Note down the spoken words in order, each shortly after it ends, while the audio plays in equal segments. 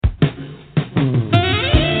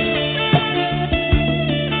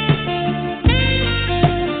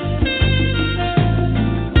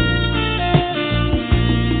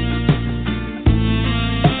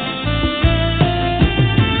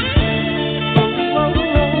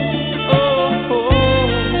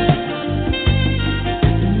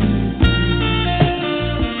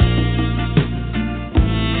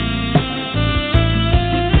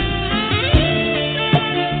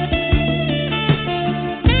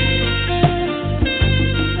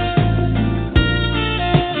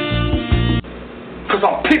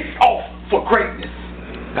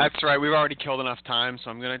That's right, we've already killed enough time, so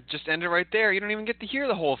I'm going to just end it right there. You don't even get to hear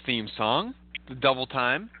the whole theme song, the double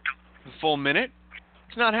time, the full minute.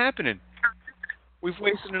 It's not happening. We've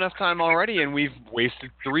wasted enough time already, and we've wasted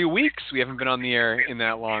 3 weeks. We haven't been on the air in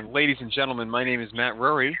that long. Ladies and gentlemen, my name is Matt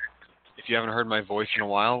Rury. If you haven't heard my voice in a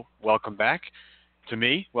while, welcome back to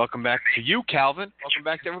me. Welcome back to you, Calvin. Welcome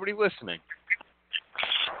back to everybody listening.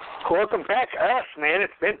 Welcome back to us, man.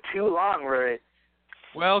 It's been too long, Rury.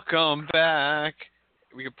 Welcome back.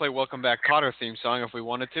 We could play Welcome Back Cotter theme song if we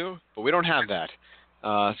wanted to, but we don't have that,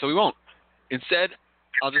 so we won't. Instead,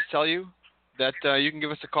 I'll just tell you that you can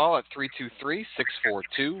give us a call at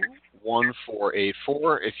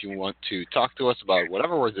 323-642-1484 if you want to talk to us about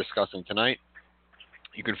whatever we're discussing tonight.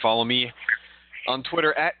 You can follow me on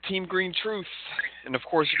Twitter at Team Green Truth, and of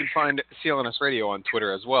course you can find CLNS Radio on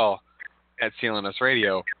Twitter as well at CLNS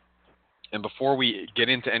Radio. And before we get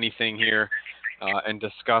into anything here and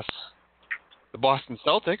discuss the Boston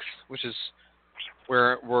Celtics, which is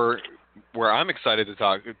where I'm excited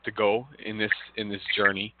to go in this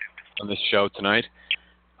journey on this show tonight.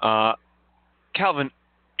 Calvin,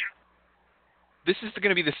 this is going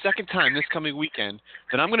to be the second time this coming weekend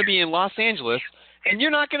that I'm going to be in Los Angeles, and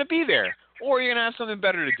you're not going to be there, or you're going to have something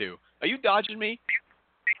better to do. Are you dodging me?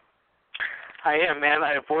 I am, man.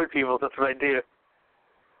 I avoid people. That's what I do.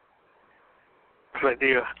 That's what I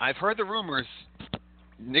do. I've heard the rumors.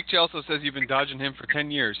 Nick Gelso says you've been dodging him for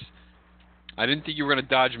 10 years. I didn't think you were going to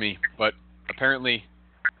dodge me, but apparently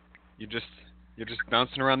you're just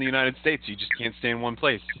bouncing around the United States. You just can't stay in one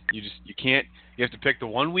place. You can't. You have to pick the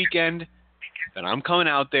one weekend that I'm coming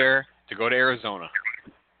out there to go to Arizona.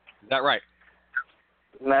 Is that right?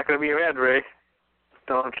 Not going to be around, Ray.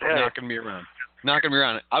 Don't say. Not going to be around. Not going to be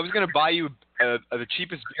around. I was going to buy you the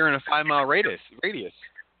cheapest beer in a 5-mile radius. I'm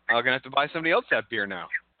going to have to buy somebody else that beer now.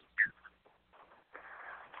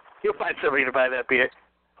 You'll find somebody to buy that beer.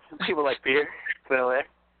 People like beer in L.A.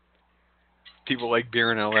 People like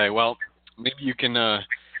beer in L.A. Well, maybe you can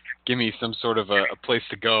give me some sort of a place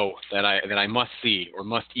to go that I must see or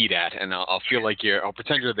must eat at, and I'll feel like I'll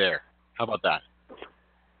pretend you're there. How about that?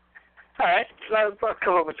 All right. So I'll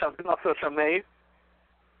come up with something. I'll throw something at you.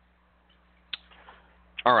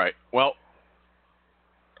 All right. Well,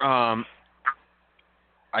 I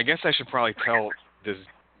guess I should probably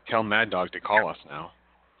tell Mad Dog to call us now.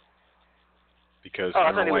 Because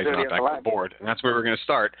I don't know why he's not back on board. And that's where we're going to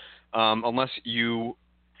start. Unless you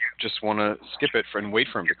just want to skip it and wait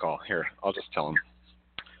for him to call. Here, I'll just tell him.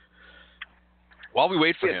 While we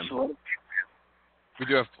wait for him, we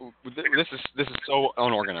do have this is so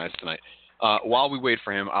unorganized tonight. While we wait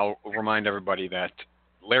for him, I'll remind everybody that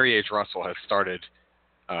Larry H. Russell has started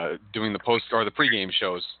doing the pregame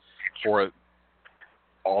shows for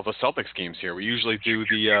all the Celtics games here. We usually do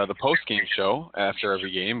the post-game show after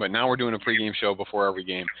every game, but now we're doing a pregame show before every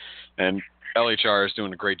game. And LHR is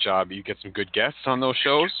doing a great job. You get some good guests on those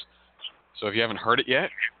shows. So if you haven't heard it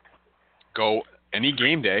yet, go any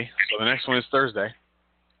game day. So the next one is Thursday.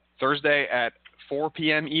 Thursday at 4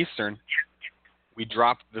 p.m. Eastern, we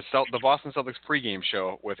drop the Boston Celtics pregame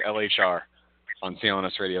show with LHR on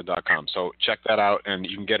CLNSradio.com. So check that out, and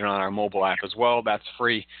you can get it on our mobile app as well. That's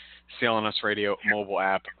free. CLNS Radio mobile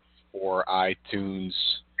app or iTunes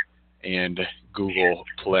and Google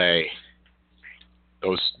Play.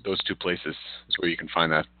 Those two places is where you can find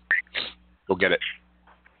that. Go get it.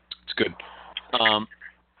 It's good.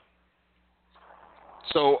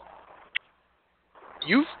 So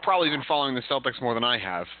you've probably been following the Celtics more than I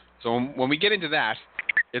have. So when we get into that,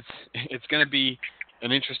 it's going to be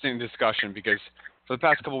an interesting discussion because for the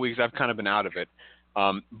past couple of weeks I've kind of been out of it.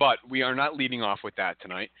 But we are not leading off with that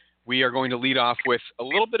tonight. We are going to lead off with a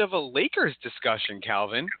little bit of a Lakers discussion,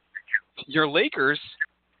 Calvin. Your Lakers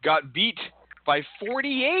got beat by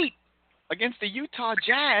 48 against the Utah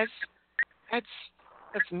Jazz. That's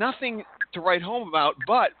nothing to write home about,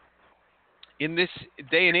 but in this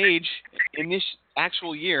day and age, in this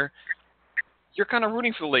actual year, you're kind of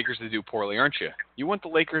rooting for the Lakers to do poorly, aren't you? You want the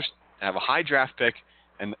Lakers to have a high draft pick,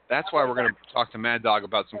 and that's why we're going to talk to Mad Dog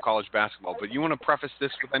about some college basketball. But you want to preface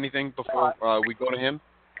this with anything before we go to him?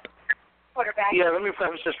 Yeah, let me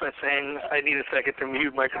preface this by saying I need a second to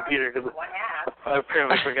mute my computer because I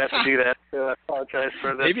apparently forgot to do that. So I apologize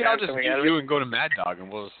for that. Maybe I'll just mute you and go to Mad Dog, and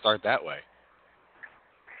we'll start that way.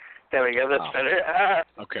 There we go. That's better.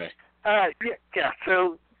 Okay. Yeah.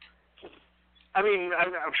 So, I mean,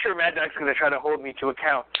 I'm sure Mad Dog's going to try to hold me to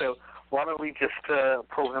account. So why don't we just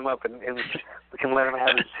pull him up and we can let him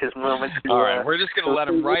have his moment. All right. We're just going to let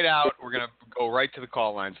him right out. We're going to go right to the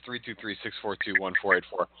call lines,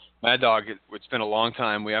 323-642-1484. Mad Dog, it's been a long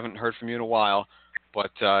time. We haven't heard from you in a while,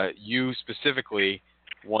 but you specifically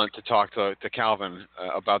want to talk to Calvin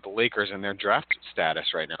about the Lakers and their draft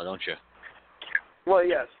status right now, don't you? Well,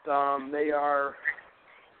 yes. They are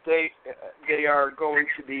going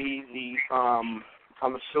to be the I'm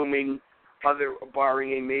assuming,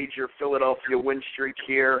 barring a major Philadelphia win streak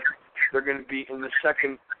here, they're going to be in the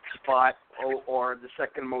second spot or the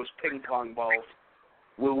second most ping pong balls.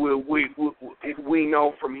 We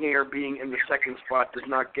know from here being in the second spot does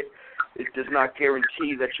not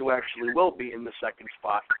guarantee that you actually will be in the second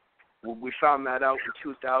spot. We found that out in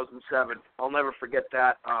 2007. I'll never forget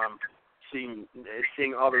that. Seeing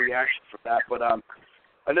all the reaction for that, but I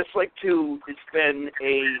just like to. It's been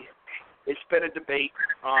a debate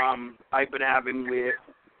I've been having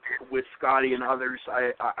with Scotty and others.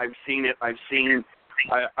 I've seen it. I've seen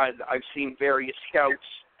various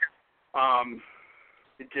scouts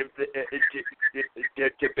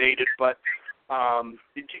debated, but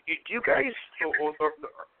do you guys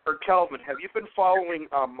or Calvin, have you been following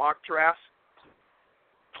mock drafts?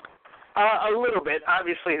 A little bit.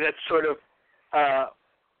 Obviously, that's sort of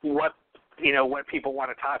what people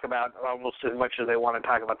want to talk about almost as much as they want to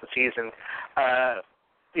talk about the season.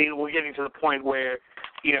 We're getting to the point where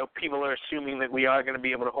people are assuming that we are going to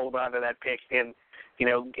be able to hold on to that pick and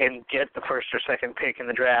get the first or second pick in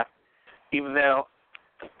the draft, even though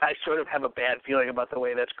I sort of have a bad feeling about the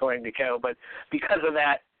way that's going to go. But because of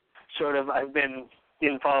that, I've been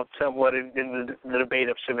involved somewhat in the debate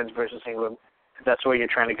of Simmons versus Ingram. That's where you're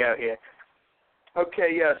trying to go here. Okay,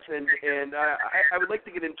 yes, and I would like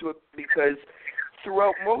to get into it because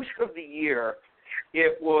throughout most of the year,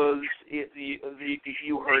 you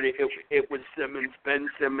heard it. It was Simmons. Ben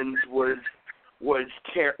Simmons was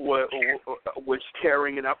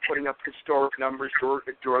tearing it up, putting up historic numbers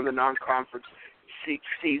during the non-conference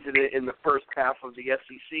season in the first half of the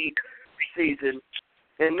SEC season,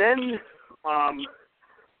 and then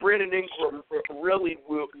Brandon Ingram really,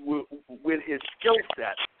 with his skill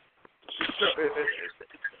set,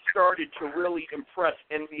 started to really impress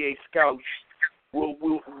NBA scouts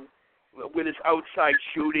with his outside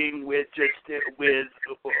shooting, with his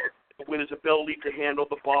ability to handle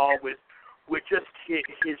the ball, with just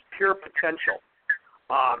his pure potential,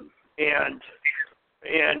 and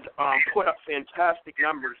put up fantastic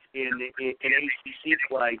numbers in ACC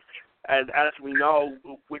play. As we know,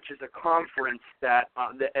 which is a conference that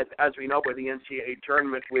as we know by the NCAA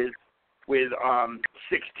tournament with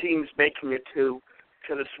 6 teams making it to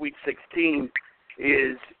the Sweet 16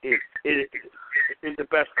 is the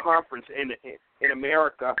best conference in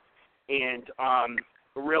America, and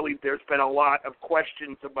really there's been a lot of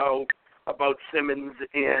questions about Simmons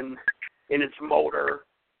in his motor,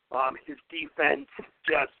 his defense,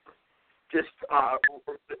 just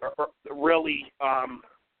really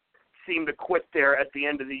seemed to quit there at the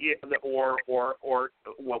end of the year, or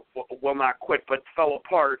not quit, but fell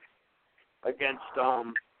apart against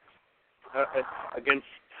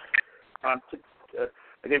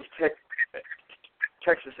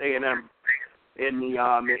Texas A&M in the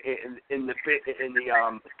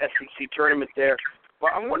SEC tournament there.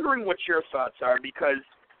 But I'm wondering what your thoughts are, because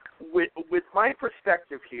with my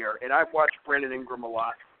perspective here, and I've watched Brandon Ingram a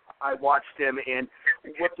lot. I watched him, and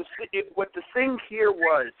what the thing here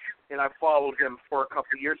was, and I followed him for a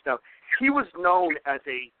couple of years now. He was known as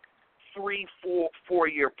a 3-4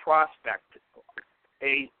 year prospect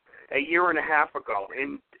a year and a half ago,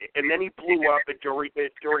 and then he blew up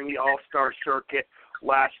during the All-Star circuit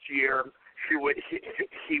last year.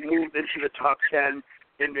 He moved into the top 10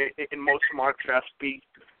 in most mock drafts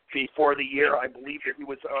before the year. I believe that he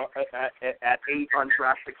was at 8 on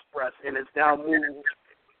Draft Express, and has now moved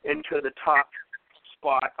into the top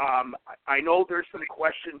spot. I know there's some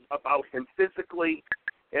questions about him physically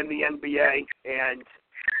in the NBA, and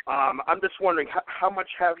I'm just wondering how much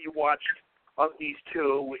have you watched of these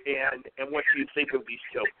two, and what do you think of these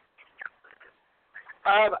two?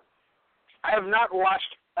 I have not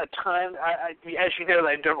watched a ton. As you know,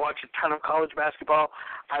 I don't watch a ton of college basketball.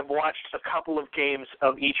 I've watched a couple of games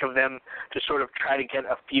of each of them to sort of try to get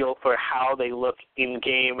a feel for how they look in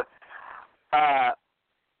game.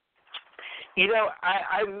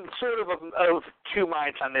 I'm sort of two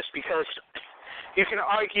minds on this because you can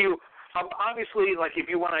argue, obviously, like if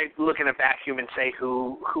you want to look in a vacuum and say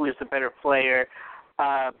who is the better player,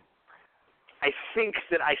 I think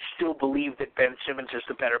that I still believe that Ben Simmons is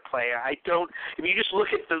the better player. I don't. If you just look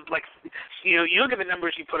at you look at the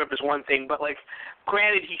numbers he put up is one thing, but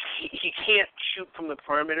granted, he can't shoot from the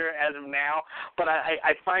perimeter as of now. But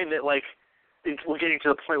I find that we're getting to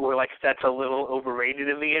the point where that's a little overrated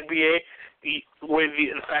in the NBA. The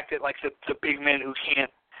fact that the big men who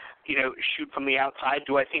can't shoot from the outside.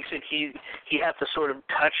 Do I think that he has the sort of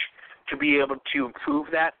touch to be able to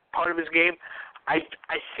improve that part of his game? I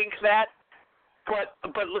think that.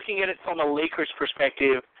 But looking at it from a Lakers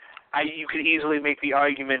perspective, you could easily make the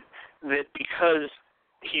argument that because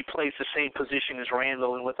he plays the same position as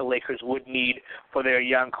Randall and what the Lakers would need for their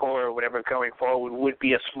young core or whatever going forward would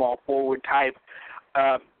be a small forward type,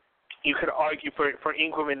 you could argue for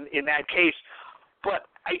Ingram in that case. But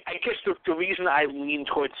I guess the reason I lean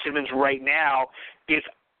towards Simmons right now is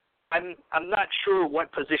I'm not sure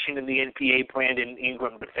what position in the NBA Brandon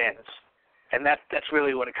Ingram defends. And that's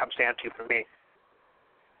really what it comes down to for me.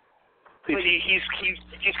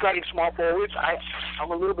 He's guarding small forwards.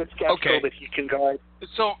 I'm a little bit skeptical that he can guard.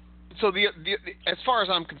 So the as far as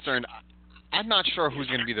I'm concerned, I'm not sure who's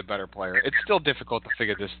going to be the better player. It's still difficult to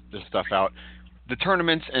figure this stuff out. The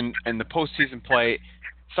tournaments and the postseason play,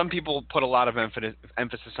 some people put a lot of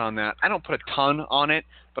emphasis on that. I don't put a ton on it,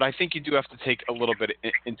 but I think you do have to take a little bit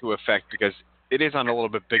into effect because it is on a little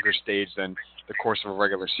bit bigger stage than the course of a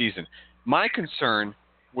regular season. My concern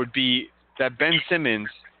would be that Ben Simmons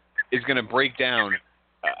is going to break down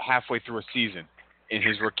halfway through a season in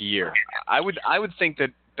his rookie year. I would think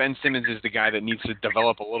that Ben Simmons is the guy that needs to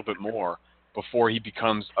develop a little bit more before he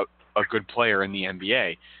becomes a good player in the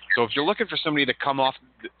NBA. So if you're looking for somebody to come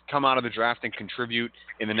out of the draft and contribute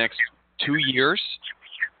in the next 2 years,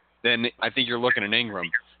 then I think you're looking at Ingram.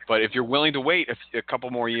 But if you're willing to wait a couple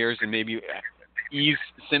more years and maybe ease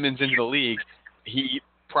Simmons into the league, he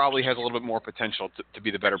probably has a little bit more potential to be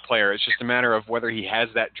the better player. It's just a matter of whether he has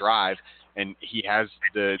that drive and he has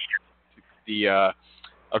the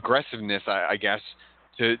aggressiveness, I guess,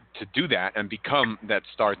 to do that and become that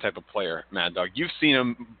star type of player. Mad Dog, you've seen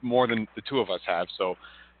him more than the two of us have, so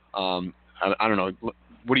I don't know.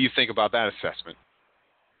 What do you think about that assessment?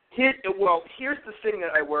 Here's the thing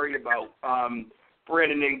that I worry about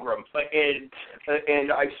Brandon Ingram, and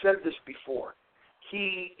I've said this before.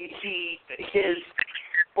 His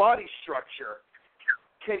body structure,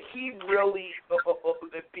 can he really,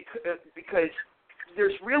 because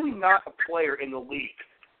there's really not a player in the league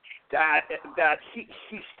that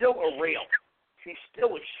he's still a rail. He's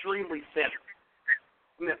still extremely thin.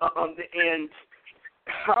 And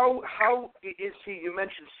how is he, you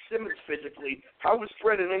mentioned Simmons physically, how is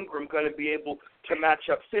Brandon Ingram going to be able to match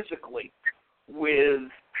up physically with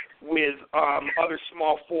other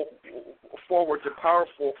small forwards and power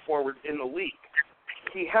forwards in the league?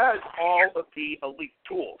 He has all of the elite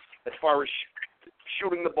tools as far as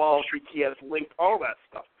shooting the ball. He has linked, all that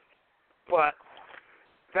stuff. But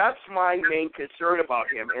that's my main concern about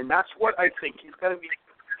him, and that's what I think he's going to be.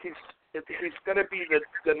 He's going to be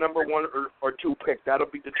the number one or two pick. That'll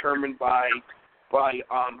be determined by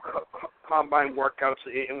combine workouts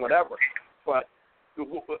and whatever. But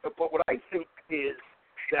what I think is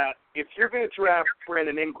that if you're going to draft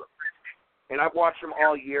Brandon Ingram, and I've watched him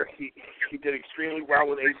all year, he did extremely well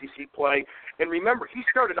with ACC play. And remember, he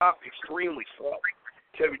started off extremely slow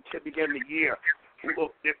to begin the year.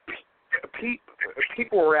 Look, if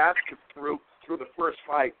people were asking through the first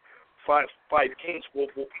five games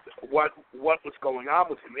what was going on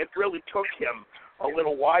with him. It really took him a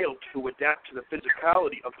little while to adapt to the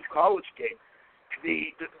physicality of the college game.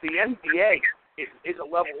 The NBA is a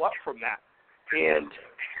level up from that, and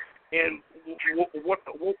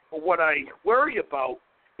what I worry about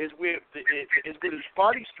is with his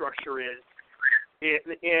body structure is.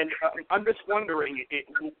 And I'm just wondering,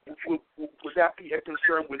 would that be a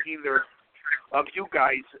concern with either of you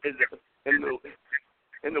guys in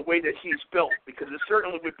the way that he's built? Because it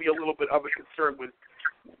certainly would be a little bit of a concern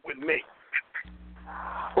with me.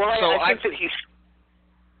 Well, I think that he's.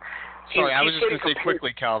 Sorry, I was just going to say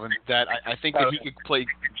quickly, Calvin, that I think that he could play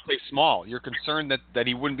small. You're concerned that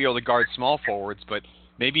he wouldn't be able to guard small forwards, but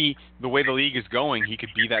maybe the way the league is going, he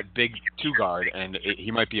could be that big two guard, and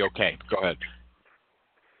he might be okay. Go ahead.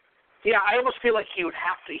 Yeah, I almost feel like he would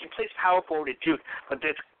have to. He plays power forward at Duke, but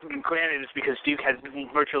that's granted it's because Duke has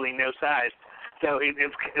virtually no size, so it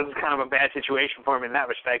was kind of a bad situation for him in that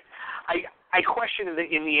respect. I question in the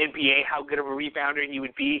NBA how good of a rebounder he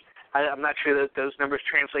would be I'm not sure that those numbers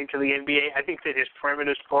translate to the NBA. I think that his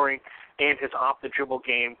perimeter scoring and his off-the-dribble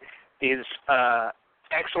game is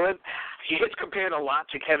excellent. He gets compared a lot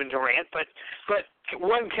to Kevin Durant, but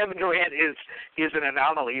one, Kevin Durant is an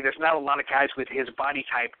anomaly. There's not a lot of guys with his body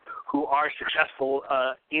type who are successful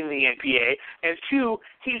in the NBA. And two,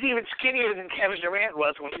 he's even skinnier than Kevin Durant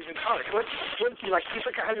was when he was in college. What's he like? He's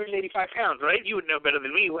like 185 pounds, right? You would know better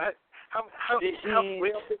than me. What? How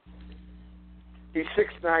real? He's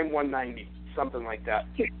 6'9", 190, something like that.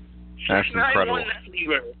 That's incredible.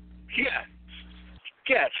 190. Yeah.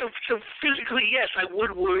 Yeah, so physically, yes, I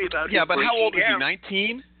would worry about him. Yeah, but how old is he? Down.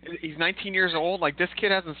 19? He's 19 years old. Like, this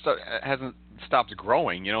kid hasn't stopped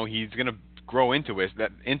growing. You know, he's going to grow into it.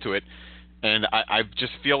 And I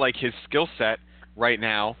just feel like his skill set right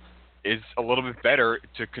now is a little bit better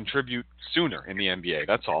to contribute sooner in the NBA.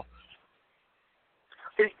 That's all.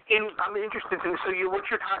 I'm interested in, what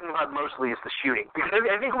you're talking about mostly is the shooting. Because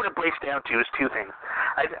I think what it breaks down to is two things.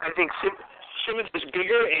 I think Simmons is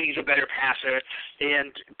bigger and he's a better passer,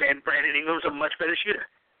 and Brandon Ingram's a much better shooter.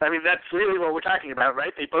 I mean, that's really what we're talking about,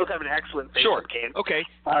 right? They both have an excellent face-up game. Okay.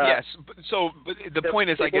 Yes. But the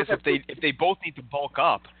point is, I guess, if they both need to bulk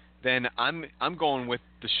up, then I'm going with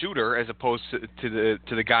the shooter as opposed to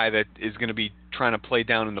the guy that is going to be trying to play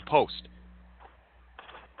down in the post.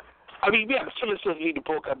 I mean, yeah, Simmons doesn't need to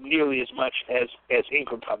bulk up nearly as much as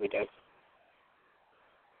Ingram probably does.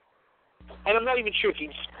 And I'm not even sure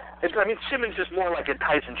Simmons is more like a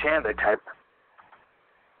Tyson Chandler type.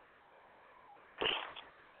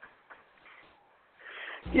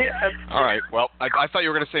 Yeah. All right. Well, I thought you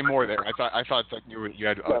were going to say more there. I thought that you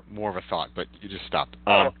had more of a thought, but you just stopped.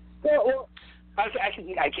 Well, I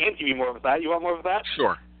can give you more of a thought. You want more of a thought?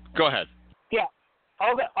 Sure. Go ahead. Yeah.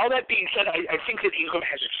 All that being said, I think that Ingram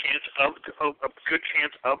has a good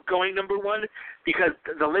chance of going number one, because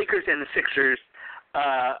the Lakers and the Sixers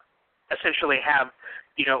essentially have,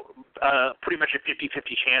 pretty much a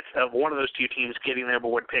 50-50 chance of one of those two teams getting the number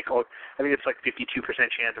one pick. Or I think it's like 52%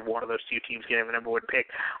 chance of one of those two teams getting the number one pick.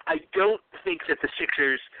 I don't think that the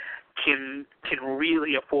Sixers can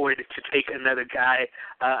really afford to take another guy,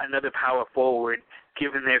 another power forward,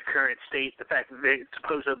 given their current state, the fact that they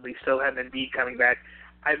supposedly still have Embiid coming back.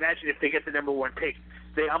 I imagine if they get the number one pick,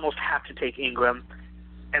 they almost have to take Ingram.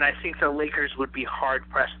 And I think the Lakers would be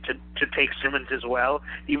hard-pressed to take Simmons as well,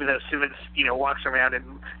 even though Simmons, walks around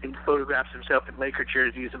and photographs himself in Laker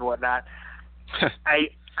jerseys and whatnot. I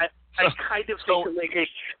kind of think the Lakers,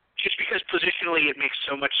 just because positionally it makes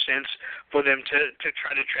so much sense for them to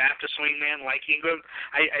try to draft a swingman like Ingram,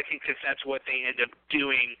 I think that's what they end up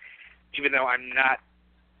doing, even though I'm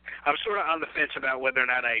sort of on the fence about whether or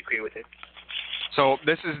not I agree with it. So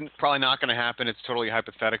this is probably not going to happen. It's totally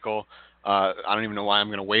hypothetical. I don't even know why I'm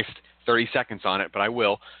going to waste 30 seconds on it, but I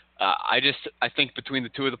will. I think between the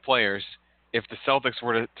two of the players, if the Celtics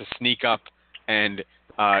were to sneak up and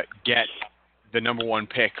get the number one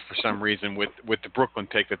pick for some reason with the Brooklyn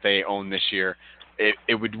pick that they own this year,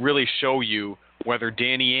 it would really show you whether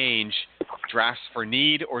Danny Ainge drafts for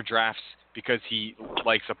need or drafts because he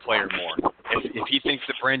likes a player more. If he thinks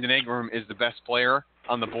that Brandon Ingram is the best player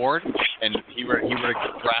on the board and he were to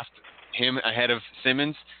draft him ahead of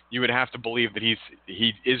Simmons, you would have to believe that he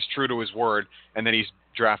is true to his word and that he's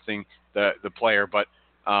drafting the player. But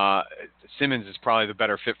Simmons is probably the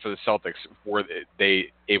better fit for the Celtics were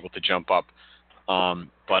they able to jump up.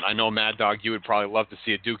 But I know, Mad Dog, you would probably love to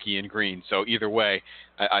see a Dookie in green. So either way,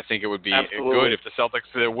 I think it would be good if the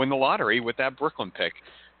Celtics win the lottery with that Brooklyn pick.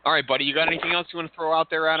 All right, buddy, you got anything else you want to throw out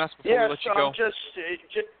there at us before we let you go?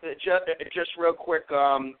 Just real quick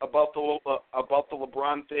about the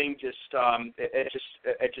LeBron thing.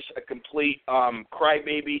 It's just a complete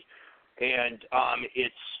crybaby, and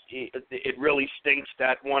it really stinks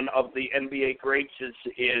that one of the NBA greats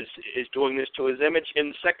is doing this to his image.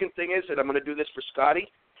 And the second thing is that I'm going to do this for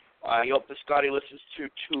Scotty. I hope that Scotty listens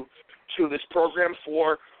to this program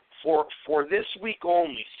for this week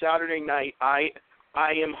only. Saturday night, I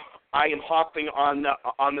am hopping on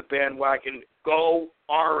the bandwagon. Go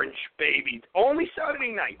Orange, baby! Only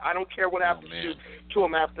Saturday night. I don't care what happens to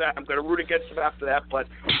him after that. I'm going to root against him after that, but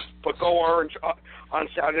go Orange on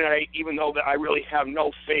Saturday night. Even though that I really have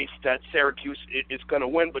no faith that Syracuse is going to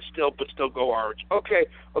win, but still go Orange. Okay.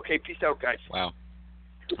 Peace out, guys. Wow.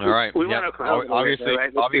 All right. Obviously,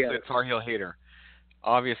 a Tar Heel hater.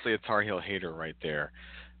 Obviously, a Tar Heel hater right there.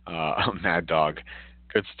 Mad Dog.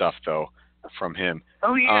 Good stuff though from him.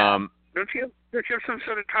 Oh yeah. Don't you have some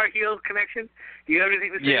sort of Tar Heel connection? Do you have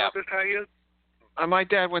anything to say about the Tar Heels? My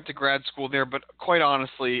dad went to grad school there, but quite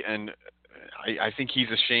honestly, and I think he's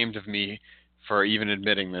ashamed of me for even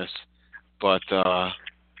admitting this, but I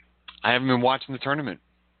haven't been watching the tournament.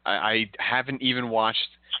 I haven't even watched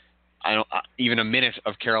even a minute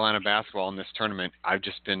of Carolina basketball in this tournament. I've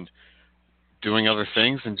just been doing other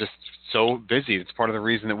things and just so busy. It's part of the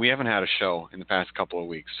reason that we haven't had a show in the past couple of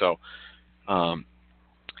weeks. So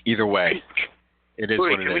either way, it is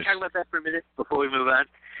what it is. Can we talk about that for a minute before we move on?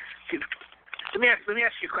 Let me ask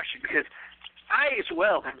you a question, because I as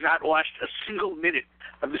well have not watched a single minute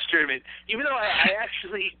of this tournament, even though I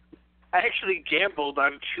actually gambled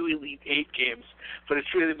on 2 Elite 8 games, but it's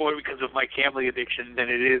really more because of my gambling addiction than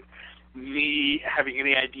it is me having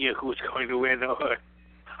any idea who was going to win or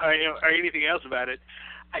anything else about it.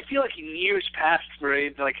 I feel like in years past,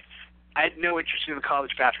 right, like I had no interest in the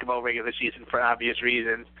college basketball regular season for obvious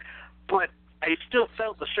reasons, but I still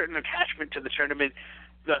felt a certain attachment to the tournament,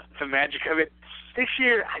 the magic of it. This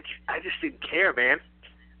year, I just didn't care, man.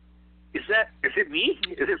 Is it me?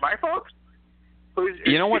 Is it my fault?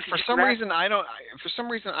 You know what? For some reason, I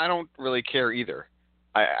don't really care either.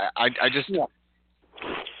 I just. Yeah.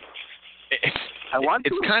 I want to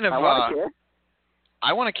care.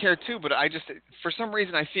 I want to care too, but I just, for some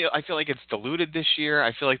reason, I feel like it's diluted this year.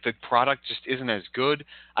 I feel like the product just isn't as good.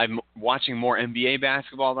 I'm watching more NBA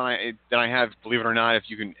basketball than I have, believe it or not,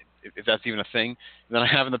 if that's even a thing, than I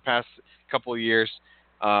have in the past couple of years.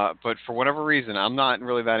 But for whatever reason, I'm not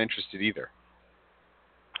really that interested either.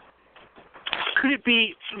 Could it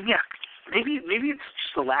be? Yeah, maybe it's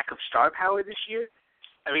just a lack of star power this year.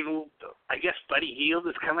 I mean, I guess Buddy Hield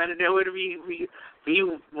has come out of nowhere to be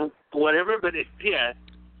whatever, but it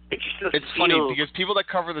just doesn't. It's funny because people that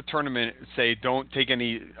cover the tournament say don't take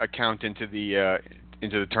any account into the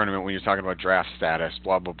tournament when you're talking about draft status,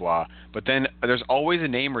 blah blah blah. But then there's always a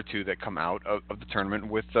name or two that come out of the tournament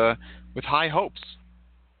with high hopes.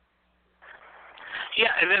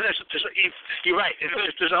 Yeah, and then you're right.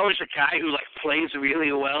 There's always a guy who like plays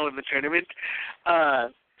really well in the tournament.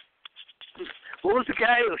 What was the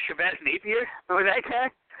guy? Shabazz Napier? Remember that guy?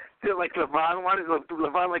 That like LeBron wanted.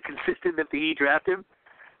 LeBron like insisted that he draft him,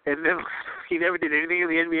 and then he never did anything in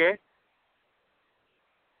the NBA.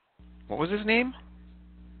 What was his name?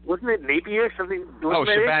 Wasn't it Napier? Something.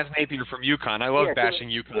 Shabazz Napier from UConn. I love bashing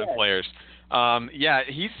UConn players.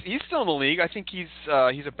 He's still in the league. I think he's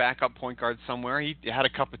a backup point guard somewhere. He had a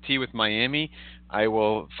cup of tea with Miami. I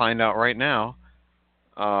will find out right now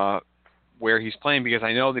where he's playing, because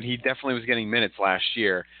I know that he definitely was getting minutes last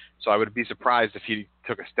year. So I would be surprised if he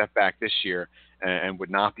took a step back this year and would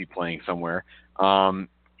not be playing somewhere.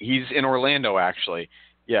 He's in Orlando, actually.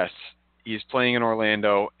 Yes, he's playing in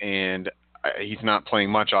Orlando, and he's not playing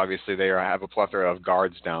much, obviously. They have a plethora of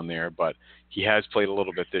guards down there, but he has played a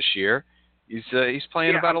little bit this year. He's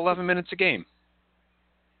playing about 11 minutes a game.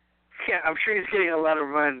 Yeah, I'm sure he's getting a lot of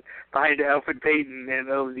run behind Alfred Payton and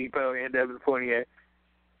Oladipo and Evan Fournier.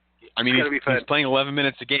 I mean, he's playing 11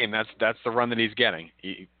 minutes a game. That's the run that he's getting.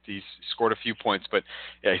 He's scored a few points, but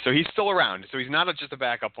yeah, so he's still around. So he's not just a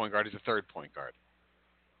backup point guard; he's a third point guard.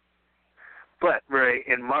 But Rury,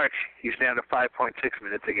 in March, he's down to 5.6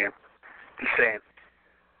 minutes a game. Insane.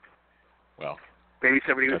 Well, maybe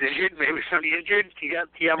somebody was injured. Maybe somebody injured. He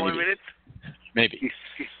got more minutes. Maybe.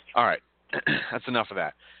 All right, that's enough of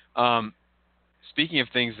that. Speaking of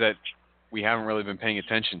things that we haven't really been paying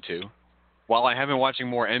attention to, while I have been watching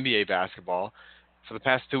more NBA basketball, for the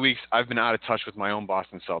past 2 weeks I've been out of touch with my own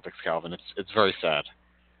Boston Celtics, Calvin. It's very sad.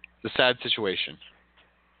 It's a sad situation.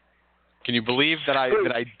 Can you believe that I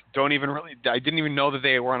didn't even know that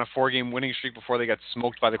they were on a 4-game winning streak before they got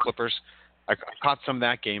smoked by the Clippers? I caught some of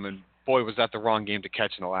that game, and boy, was that the wrong game to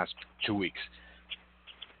catch in the last 2 weeks.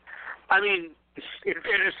 I mean, in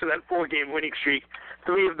fairness to that 4-game winning streak,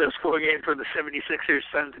 3 of those 4 games were the 76ers,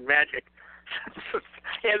 Suns, and Magic.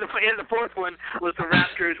 and the fourth one was the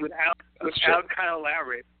Raptors without Kyle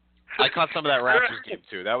Lowry. I caught some of that Raptors game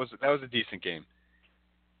too. That was a decent game.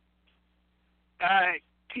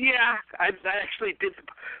 Yeah, I actually did,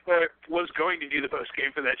 or was going to do the post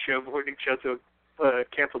game for that show before Nick Choto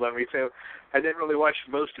canceled on me. So I didn't really watch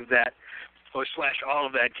most of that, or / all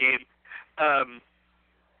of that game.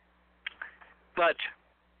 But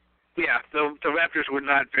yeah, the Raptors were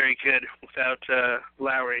not very good without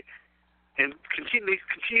Lowry. And continue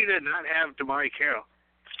to not have DeMar Carroll.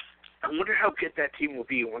 I wonder how good that team will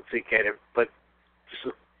be once they get him. But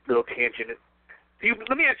just a little tangent.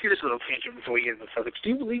 Let me ask you this little tangent before we get into the Celtics. Do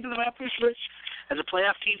you believe in the Raptors, Rich, as a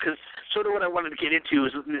playoff team? Because sort of what I wanted to get into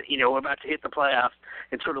is, we're about to hit the playoffs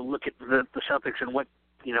and sort of look at the Celtics and what,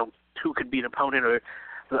 who could be an opponent. Or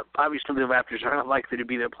obviously the Raptors are not likely to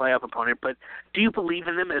be their playoff opponent. But do you believe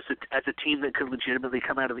in them as a team that could legitimately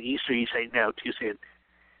come out of the East, or you say no, too soon?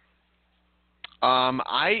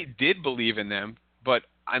 I did believe in them, but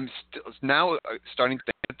I'm now starting to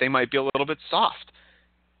think that they might be a little bit soft.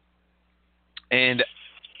 And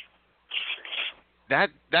that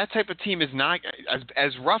type of team is not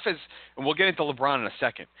as rough as, and we'll get into LeBron in a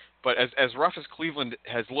second, but as rough as Cleveland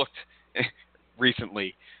has looked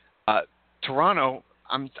recently, Toronto,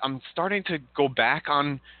 I'm starting to go back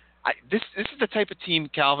on. This is the type of team,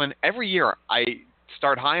 Calvin. Every year I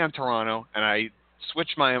start high on Toronto and I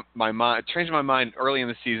switch my mind, change my mind early in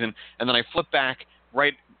the season, and then I flip back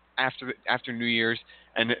right after New Year's,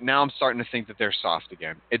 and now I'm starting to think that they're soft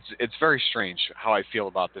again. It's very strange how I feel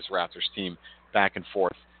about this Raptors team back and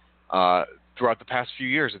forth. Throughout the past few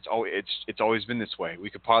years, it's always been this way. We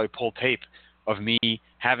could probably pull tape of me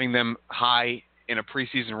having them high in a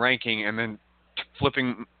preseason ranking and then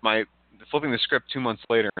flipping the script 2 months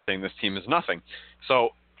later and saying this team is nothing. So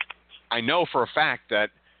I know for a fact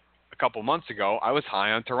that a couple months ago I was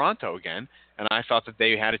high on Toronto again, and I thought that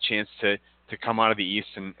they had a chance to come out of the East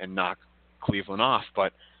and knock Cleveland off.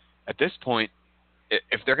 But at this point,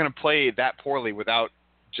 if they're going to play that poorly without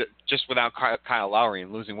Kyle Lowry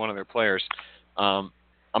and losing one of their players, I'm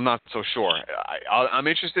not so sure. I'm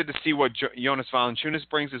interested to see what Jonas Valanciunas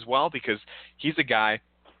brings as well, because he's a guy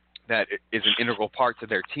that is an integral part to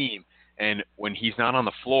their team. And when he's not on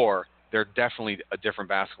the floor, they're definitely a different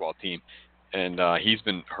basketball team. And he's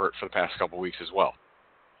been hurt for the past couple of weeks as well.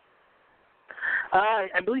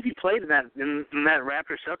 I believe he played in that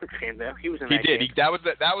Raptors Celtics game. Though he was in. He did. Game. That was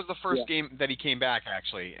the first game that he came back,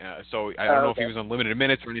 actually. So I don't know if he was on limited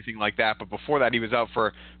minutes or anything like that. But before that, he was out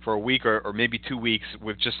for a week or maybe 2 weeks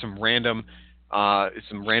with just some random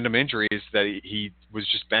injuries that he was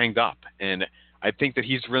just banged up. And I think that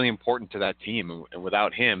he's really important to that team. And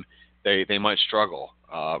without him, they might struggle,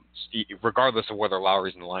 regardless of whether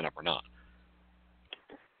Lowry's in the lineup or not.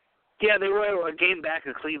 Yeah, they were a game back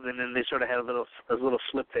in Cleveland, and they sort of had a little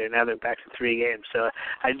slip there. Now they're back to 3 games, so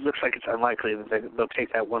it looks like it's unlikely that they'll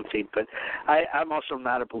take that 1 seed. But I'm also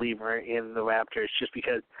not a believer in the Raptors, just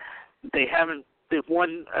because they've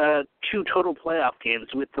won 2 total playoff games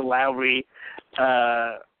with the Lowry.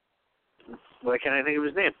 Why can't I think of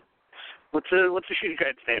his name? What's the shooting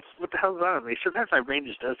guard's name? What the hell's on me? Sometimes my brain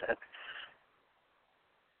just does that.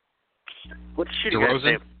 What's the shooting guard's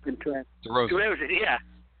name? DeRozan, yeah.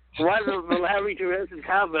 Why the Lowry DeRozan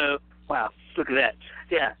combo? Wow, look at that.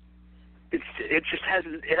 Yeah, it just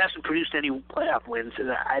hasn't produced any playoff wins,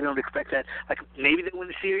 and I don't expect that. Like, maybe they win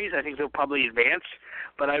the series. I think they'll probably advance,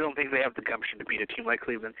 but I don't think they have the gumption to beat a team like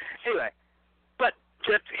Cleveland. Anyway, but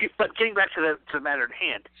getting back to the matter at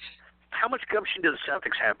hand, how much gumption do the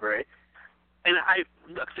Celtics have, Rury? And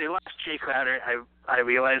they lost Jay Crowder. I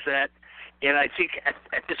realize that, and I think at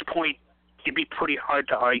this point, it'd be pretty hard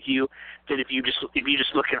to argue that if you just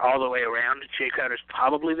look at all the way around, Jay Crowder's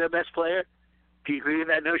probably their best player. Do you agree with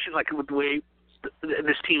that notion? Like, with the way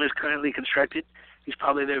this team is currently constructed, he's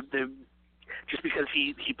probably their just because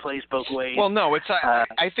he plays both ways. Well, no, it's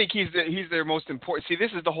I think he's their most important. See,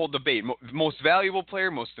 this is the whole debate: most valuable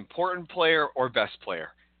player, most important player, or best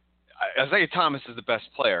player. Isaiah Thomas is the best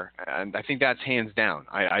player, and I think that's hands down.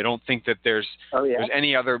 I don't think that there's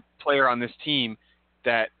any other player on this team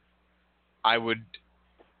that I would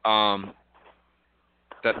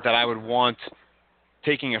that I would want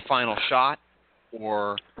taking a final shot,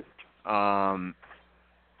 or I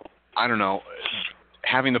don't know,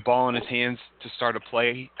 having the ball in his hands to start a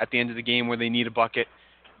play at the end of the game where they need a bucket.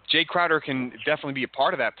 Jay Crowder can definitely be a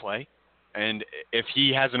part of that play, and if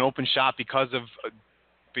he has an open shot because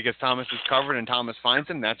Thomas is covered and Thomas finds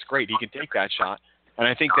him, that's great. He can take that shot, and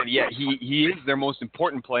I think that he is their most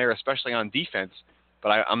important player, especially on defense. But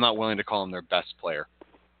I'm not willing to call him their best player.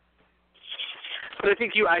 But I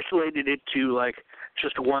think you isolated it to, like,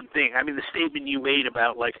 just one thing. I mean, the statement you made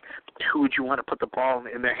about, like, who would you want to put the ball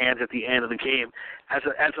in their hands at the end of the game. As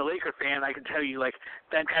a Laker fan, I can tell you, like,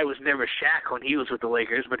 that guy was never Shaq when he was with the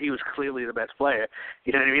Lakers, but he was clearly the best player.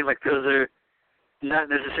 You know what I mean? Like, those are not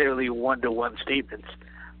necessarily one-to-one statements.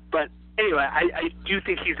 But anyway, I do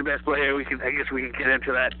think he's the best player. I guess we can get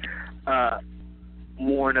into that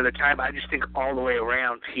more another time. I just think all the way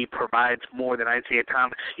around he provides more than Isaiah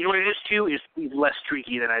Thomas. You know what it is, too? Is he's less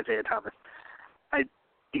streaky than Isaiah Thomas.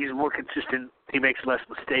 He's more consistent. He makes less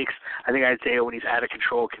mistakes. I think Isaiah, when he's out of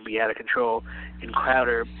control, can be out of control. And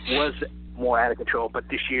Crowder was more out of control, but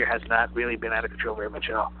this year has not really been out of control very much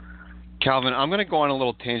at all. Calvin, I'm going to go on a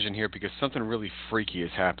little tangent here because something really freaky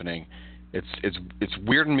is happening. It's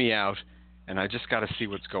weirding me out, and I just got to see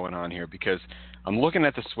what's going on here because I'm looking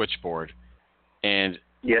at the switchboard. And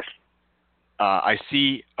yes, I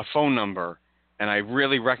see a phone number, and I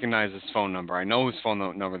really recognize this phone number. I know whose phone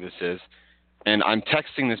number this is, and I'm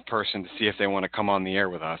texting this person to see if they want to come on the air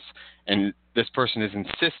with us. And this person is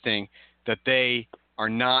insisting that they are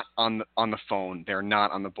not on the phone. They're not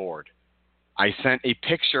on the board. I sent a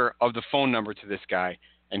picture of the phone number to this guy,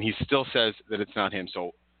 and he still says that it's not him.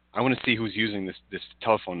 So I want to see who's using this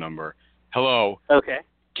telephone number. Hello. Okay.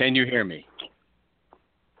 Can you hear me?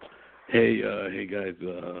 Hey guys,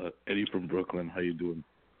 Eddie from Brooklyn. How you doing?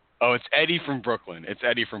 Oh, it's Eddie from Brooklyn.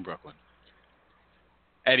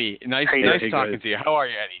 Eddie, nice talking guys. to you. How are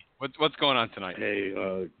you, Eddie? What's going on tonight? Hey,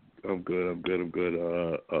 I'm good.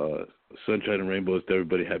 Sunshine and rainbows to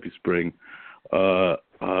everybody. Happy spring. So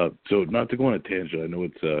not to go on a tangent, I know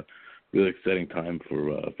it's a really exciting time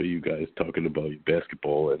for you guys talking about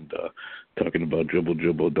basketball and talking about dribble,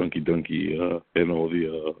 dunky, and all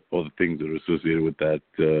the things that are associated with that.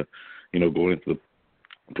 Going into the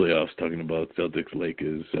playoffs, talking about Celtics,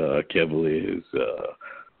 Lakers, Cavaliers,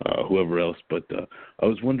 whoever else. But I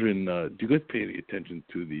was wondering, do you guys pay any attention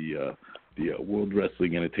to the World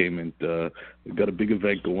Wrestling Entertainment? We've got a big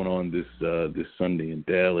event going on this Sunday in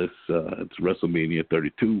Dallas. It's WrestleMania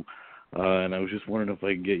 32, and I was just wondering if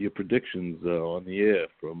I could get your predictions on the air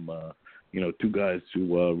from two guys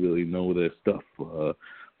who really know their stuff.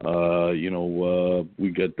 We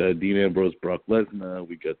got Dean Ambrose, Brock Lesnar.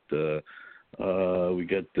 We got who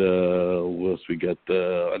else? We got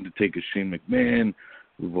Undertaker, Shane McMahon.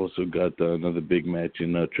 We've also got another big match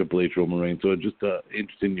in Triple H, Roman Reigns. So just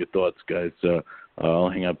interested in your thoughts, guys. I'll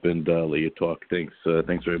hang up and let you talk. Thanks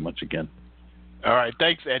very much again. All right.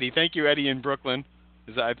 Thanks, Eddie. Thank you, Eddie in Brooklyn.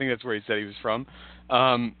 I think that's where he said he was from.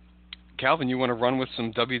 Calvin, you want to run with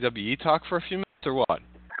some WWE talk for a few minutes or what?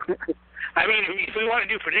 I mean, if we want to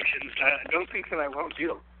do predictions, don't think that I won't do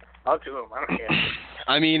them. I'll do them. I don't care.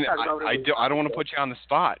 I mean, I don't want to put you on the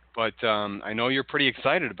spot, but I know you're pretty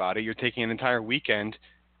excited about it. You're taking an entire weekend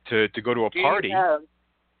to go to a party.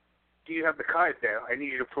 Do you have the card there? I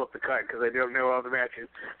need you to pull up the card because I don't know all the matches.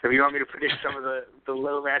 So if you want me to predict some of the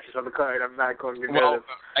little matches on the card, I'm not going to know them.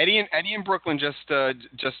 Eddie in Brooklyn just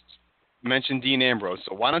mentioned Dean Ambrose.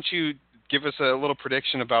 So why don't you give us a little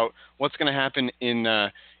prediction about what's going to happen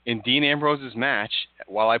in Dean Ambrose's match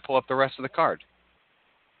while I pull up the rest of the card?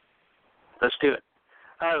 Let's do it.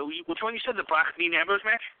 Which one you said, the Brock Dean Ambrose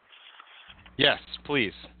match? Yes,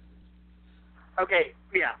 please. Okay,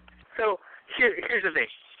 yeah. So here's the thing.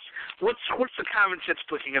 What's the common sense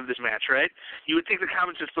booking of this match, right? You would think the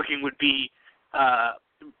common sense booking would be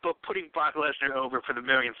putting Brock Lesnar over for the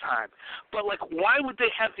millionth time. But, why would they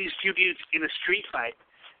have these two dudes in a street fight,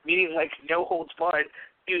 meaning, no holds barred,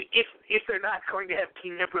 if they're not going to have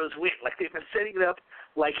Dean Ambrose win? They've been setting it up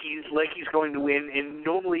like he's going to win, and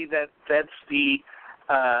normally that's the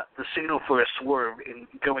signal for a swerve in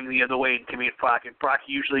going the other way and commit Brock, and Brock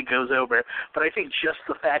usually goes over. But I think just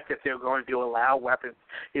the fact that they're going to allow weapons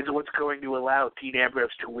is what's going to allow Dean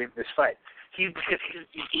Ambrose to win this fight. Because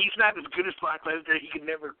he's not as good as Brock Lesnar. He can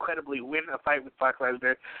never credibly win a fight with Brock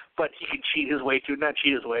Lesnar, but he can cheat his way to, not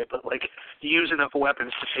cheat his way, but use enough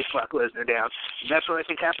weapons to take Brock Lesnar down. And that's what I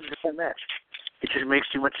think happened in that match. It just makes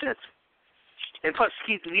too much sense. And plus,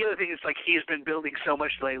 the other thing is, he's been building so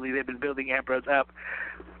much lately. They've been building Ambrose up.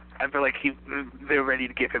 I feel like they're ready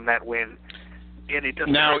to give him that win. And it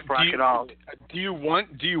doesn't hurt Brock at all. Do you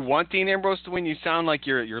want Dean Ambrose to win? You sound like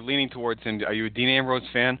you're leaning towards him. Are you a Dean Ambrose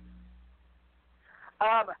fan?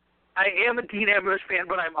 I am a Dean Ambrose fan,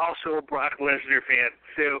 but I'm also a Brock Lesnar fan.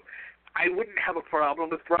 So I wouldn't have a problem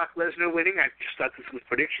with Brock Lesnar winning. I just thought this was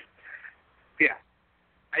prediction. Yeah.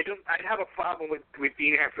 I'd have a problem with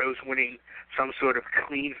Dean Ambrose winning some sort of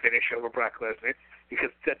clean finish over Brock Lesnar because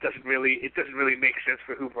it doesn't really make sense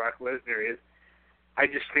for who Brock Lesnar is. I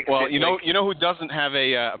just think. Well, you know who doesn't have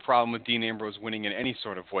a problem with Dean Ambrose winning in any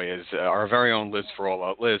sort of way is our very own Liz for All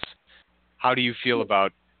Out. Liz, how do you feel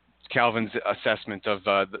about Calvin's assessment of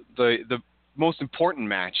the most important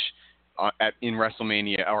match in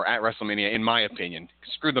WrestleMania or at WrestleMania, in my opinion?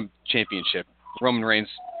 Screw the championship, Roman Reigns,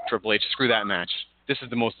 Triple H. Screw that match. This is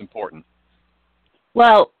the most important.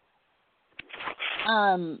 Well,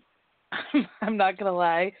 I'm not gonna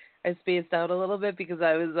lie. I spaced out a little bit because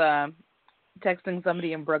I was texting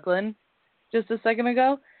somebody in Brooklyn just a second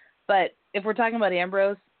ago. But if we're talking about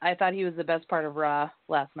Ambrose, I thought he was the best part of Raw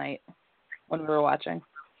last night when we were watching.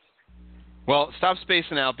 Well, stop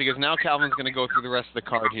spacing out because now Calvin's going to go through the rest of the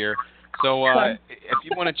card here. So if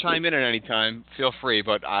you want to chime in at any time, feel free.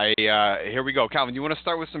 But here we go. Calvin, you want to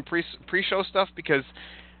start with some pre-show stuff? Because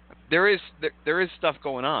there is stuff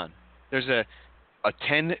going on. There's a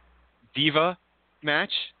 10 diva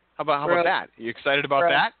match. How about that? Are you excited about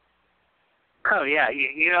that? Oh, yeah.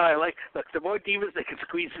 I look, the more divas they can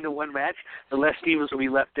squeeze into one match, the less divas will be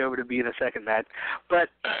left over to be in a second match. But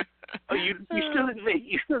you still didn't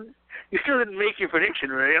make your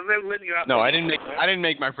prediction, right? I'm not letting you out. No, I didn't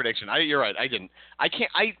make my prediction. You're right. I didn't. I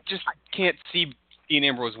just can't see Dean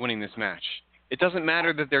Ambrose winning this match. It doesn't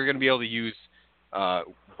matter that they're going to be able to use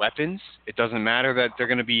weapons. It doesn't matter that they're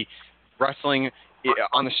going to be wrestling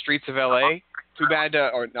on the streets of L.A. Too bad,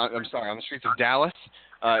 on the streets of Dallas.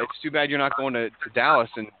 It's too bad you're not going to Dallas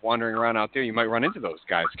and wandering around out there. You might run into those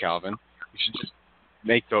guys, Calvin. You should just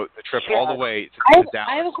make the trip all the way to Dallas.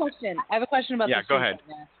 I have a question. I have a question about go ahead.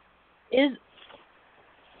 Is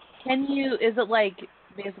it like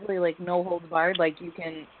basically like no holds barred? Like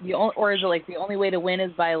or is it like the only way to win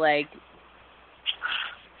is by like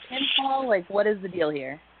pinfall? Like what is the deal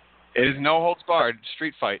here? It is no holds barred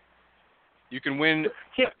street fight. You can win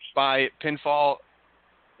by pinfall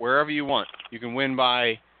wherever you want. You can win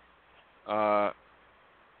by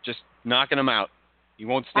just knocking them out. You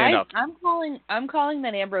won't stand up. I'm calling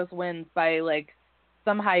that Ambrose wins by like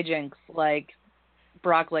some hijinks, like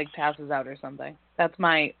Brock like passes out or something. That's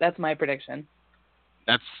my prediction.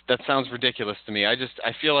 That sounds ridiculous to me. I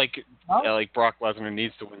feel like Brock Lesnar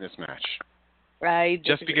needs to win this match. Right.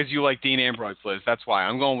 Just because you like Dean Ambrose, Liz. That's why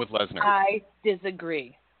I'm going with Lesnar. I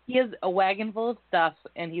disagree. He has a wagon full of stuff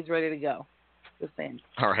and he's ready to go. Just saying.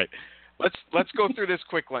 All right. Let's go through this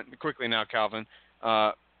quickly now, Calvin.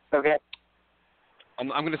 Okay. I'm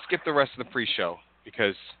going to skip the rest of the pre-show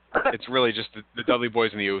because it's really just the Dudley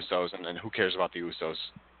Boys and the Usos, and who cares about the Usos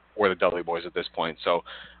or the Dudley Boys at this point? So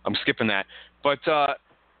I'm skipping that. But a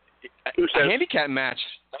handicap match.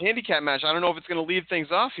 I don't know if it's going to lead things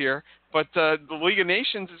off here, but the League of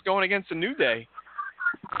Nations is going against the New Day.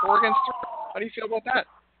 4 against 3. How do you feel about that?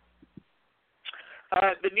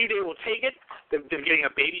 The New Day will take it. They're getting a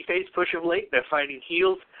babyface push of late. They're fighting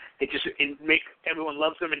heels. Everyone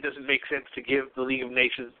loves them. It doesn't make sense to give the League of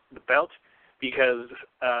Nations the belt because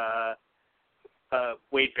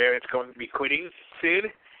Wade Barrett's going to be quitting soon,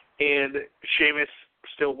 and Sheamus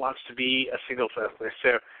still wants to be a singles wrestler.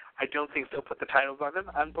 So I don't think they'll put the titles on them.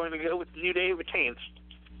 I'm going to go with New Day retains.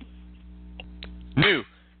 New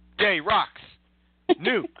Day rocks.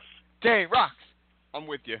 New Day rocks. I'm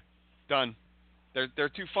with you. Done. They're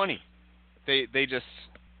too funny.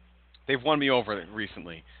 They've won me over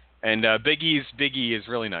recently, and Big E is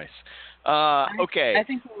really nice. Okay. I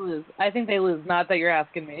think they lose. Not that you're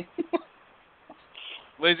asking me.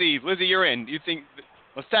 Lizzie, you're in. You think?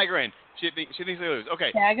 Let's tag her in. She thinks they lose.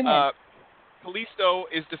 Okay. Tag him in. Kalisto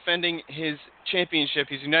is defending his championship,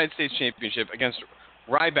 his United States championship, against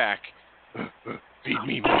Ryback. Feed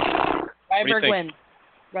me. Ryberg wins.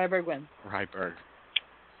 Ryberg.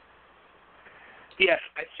 Yes,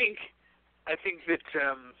 I think that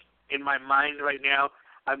in my mind right now,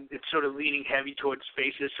 it's sort of leaning heavy towards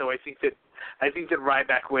faces. So I think that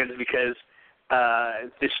Ryback wins because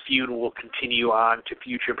this feud will continue on to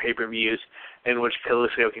future pay-per-views in which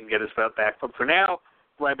Kalisto can get his belt back. But for now,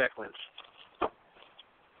 Ryback wins.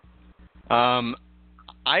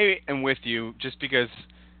 I am with you just because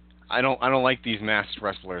I don't like these masked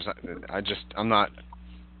wrestlers. I'm not.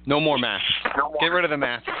 No more masks. Get rid of the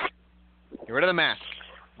mask.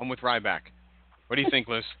 I'm with Ryback. What do you think,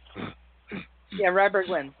 Liz? Yeah, Ryberg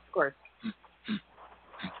wins, of course.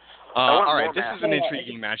 All right, this is an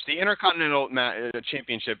intriguing match. The Intercontinental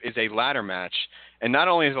Championship is a ladder match, and not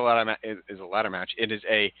only is it a ladder match, it is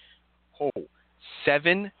a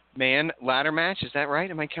 7-man ladder match. Is that right?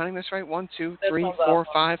 Am I counting this right? 1, 2, 3, 4,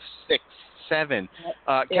 5, 6, 7.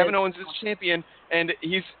 Kevin Owens is champion, and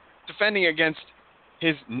he's defending against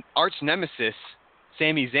his arch nemesis,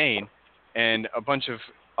 Sami Zayn, and a bunch of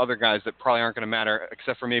other guys that probably aren't going to matter,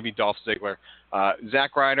 except for maybe Dolph Ziggler.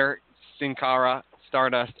 Zack Ryder, Sin Cara,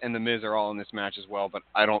 Stardust, and The Miz are all in this match as well, but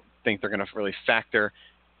I don't think they're going to really factor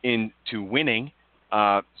into winning.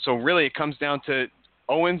 So really it comes down to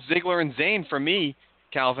Owens, Ziggler, and Zayn for me,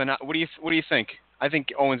 Calvin. What do you think? I think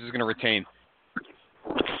Owens is going to retain.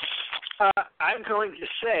 I'm going to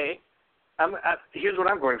say, here's what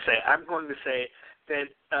I'm going to say. I'm going to say that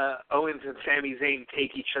Owens and Sami Zayn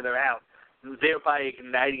take each other out, thereby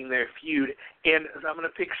igniting their feud, and I'm going to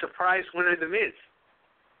pick surprise winner The Miz.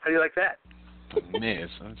 How do you like that? The Miz?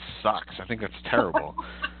 That sucks. I think that's terrible.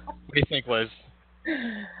 What do you think, Liz?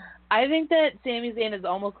 I think that Sami Zayn is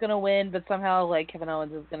almost going to win, but somehow Kevin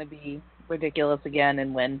Owens is going to be ridiculous again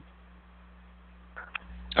and win.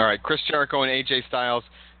 All right, Chris Jericho and AJ Styles,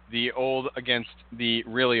 the old against the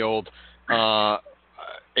really old.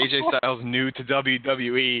 AJ Styles new to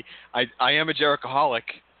WWE. I am a Jerichoholic,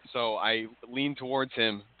 so I lean towards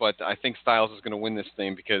him, but I think Styles is going to win this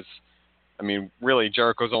thing because, I mean, really,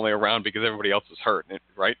 Jericho's only around because everybody else is hurt,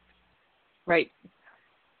 right? Right.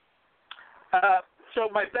 So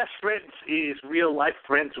my best friend is real-life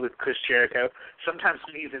friends with Chris Jericho. Sometimes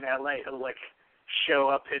when he's in L.A., he'll, show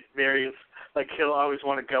up at various, he'll always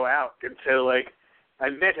want to go out. And so, I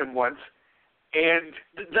met him once, And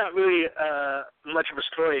not really much of a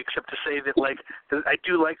story except to say that, I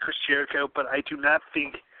do like Chris Jericho, but I do not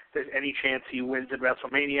think there's any chance he wins at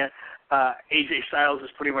WrestleMania. AJ Styles is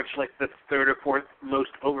pretty much like the third or fourth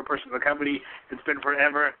most over person in the company. It's been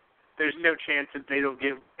forever. There's no chance that they don't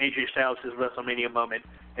give AJ Styles his WrestleMania moment,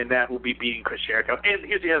 and that will be beating Chris Jericho. And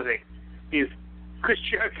here's the other thing: is Chris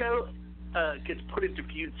Jericho gets put into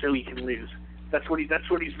feuds so he can lose. That's what he's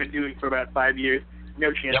been doing for about 5 years.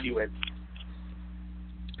 No chance he wins.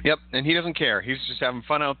 Yep, and he doesn't care. He's just having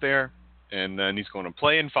fun out there, and then he's going to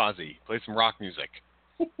play in Fozzy, play some rock music,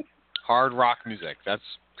 hard rock music. That's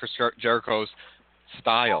Chris Jericho's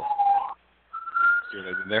style. See what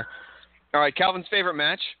I did there? All right, Calvin's favorite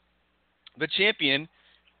match: the champion,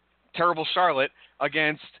 Terrible Charlotte,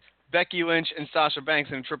 against Becky Lynch and Sasha Banks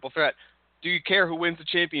in a triple threat. Do you care who wins the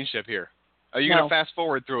championship here? Are you going to fast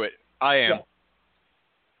forward through it? I am.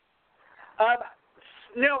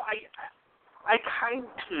 No,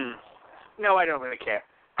 no, I don't really care.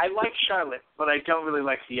 I like Charlotte, but I don't really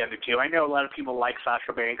like the other two. I know a lot of people like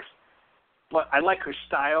Sasha Banks, but I like her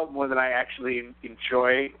style more than I actually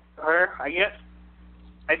enjoy her, I guess.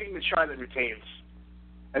 I think that Charlotte retains.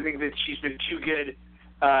 I think that she's been too good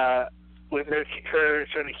with her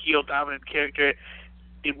sort of heel dominant character.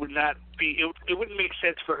 It would not be. It wouldn't make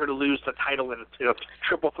sense for her to lose the title in a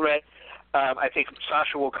triple threat. I think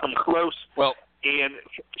Sasha will come close. Well, and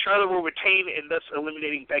Charlotte will retain, and thus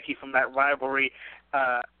eliminating Becky from that rivalry,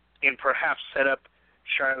 and perhaps set up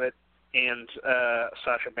Charlotte and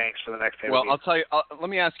Sasha Banks for the next pay-per-view. Well, I'll tell you. Let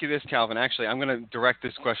me ask you this, Calvin. Actually, I'm going to direct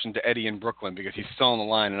this question to Eddie in Brooklyn because he's still on the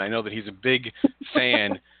line, and I know that he's a big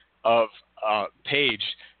fan of Paige.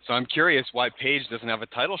 So I'm curious why Paige doesn't have a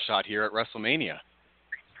title shot here at WrestleMania.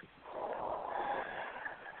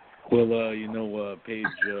 Well, Paige,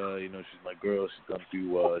 she's my girl.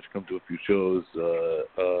 She's come to a few shows.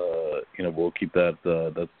 We'll keep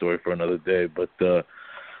that story for another day. But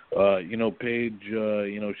Paige,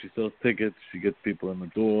 she sells tickets. She gets people in the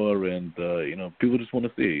door, and people just want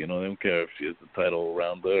to see. They don't care if she has the title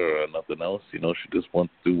around her or nothing else. She just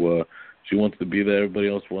wants to. She wants to be there. Everybody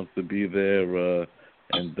else wants to be there.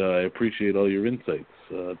 And I appreciate all your insights.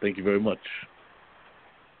 Thank you very much.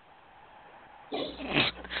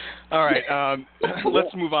 All right,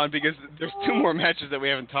 let's move on because there's two more matches that we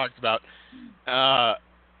haven't talked about. I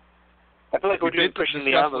feel like we're just pushing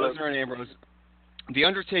the envelope. The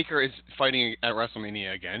Undertaker is fighting at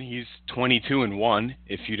WrestleMania again. He's 22-1,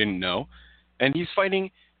 if you didn't know, and he's fighting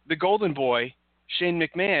the Golden Boy, Shane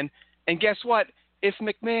McMahon. And guess what? If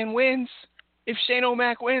McMahon wins, if Shane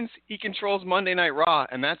O'Mac wins, he controls Monday Night Raw,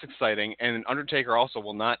 and that's exciting. And Undertaker also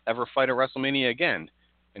will not ever fight at WrestleMania again,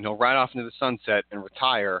 and he'll ride off into the sunset and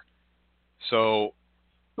retire. So,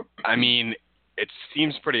 I mean, it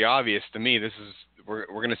seems pretty obvious to me. We're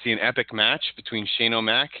going to see an epic match between Shane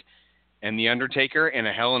O'Mac and The Undertaker in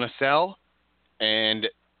a Hell in a Cell, and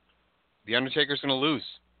The Undertaker's going to lose.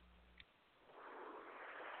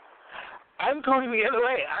 I'm going the other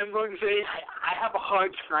way. I'm going to say I have a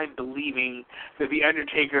hard time believing that The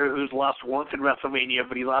Undertaker, who's lost once in WrestleMania,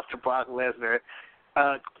 but he lost to Brock Lesnar.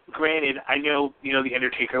 Granted, I know The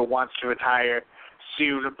Undertaker wants to retire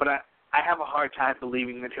soon, but I have a hard time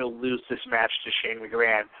believing that he'll lose this match to Shane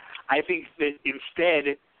McMahon. I think that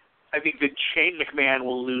instead, Shane McMahon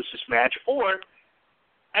will lose this match, or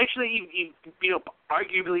actually,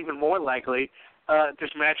 arguably even more likely, this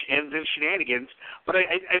match ends in shenanigans. But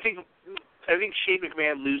I think Shane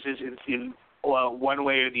McMahon loses in one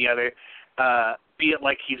way or the other, be it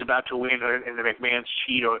like he's about to win or in the McMahon's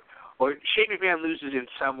cheat, or Shane McMahon loses in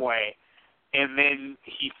some way, and then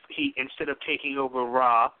he instead of taking over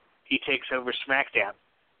Raw, he takes over SmackDown.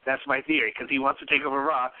 That's my theory, because he wants to take over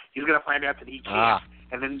Raw. He's going to find out that he can't.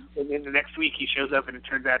 And then the next week he shows up and it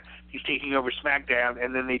turns out he's taking over SmackDown,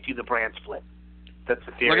 and then they do the brand split. That's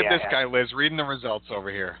the theory. Look at this guy, Liz, reading the results over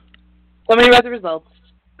here. Let me read the results.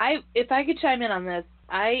 If I could chime in on this,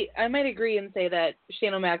 I might agree and say that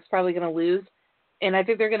Shane O'Mac's probably going to lose, and I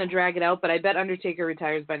think they're going to drag it out, but I bet Undertaker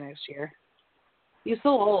retires by next year. He's so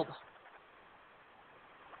old.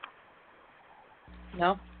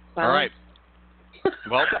 No? All right.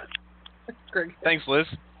 Well, thanks, Liz.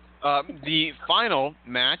 The final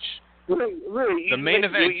match, Rury, the main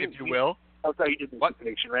event, if you will. Oh, sorry, you did the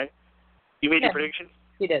prediction, right? You made your prediction?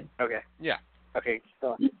 He did. Okay. Yeah. Okay,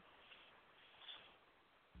 go on.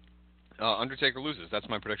 Undertaker loses. That's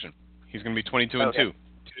my prediction. He's going to be 22-2.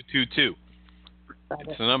 2-2-2.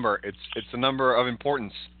 It's a number. It's a number of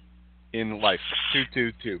importance in life.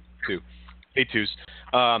 2-2-2. 8 twos.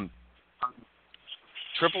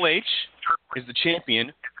 Triple H is the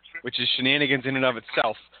champion, which is shenanigans in and of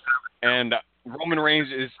itself. And Roman Reigns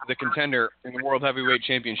is the contender in the World Heavyweight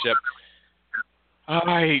Championship,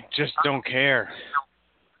 I just don't care.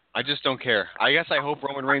 I just don't care. I guess I hope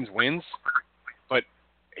Roman Reigns wins, but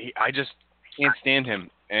I just can't stand him.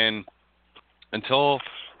 And until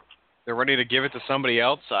they're ready to give it to somebody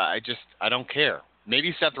else, I don't care.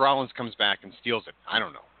 Maybe Seth Rollins comes back and steals it. I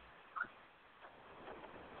don't know.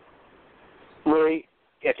 Rury,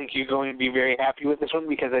 I think you're going to be very happy with this one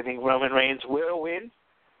because I think Roman Reigns will win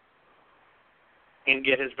and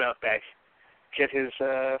get his belt back. Get his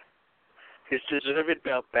deserved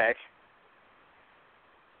belt back.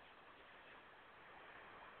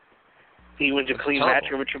 He wins a clean match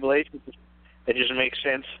over Triple H. That just makes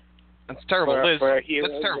sense. That's terrible, Liz. For a hero,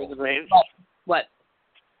 that's terrible. What?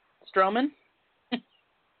 Strowman?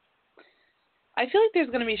 I feel like there's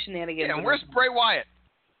going to be shenanigans. Yeah, and where's Bray Wyatt?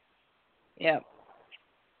 Yeah.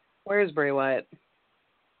 Where is Bray Wyatt?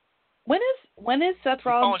 When is Seth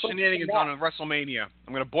Rollins? I'm calling shenanigans on WrestleMania.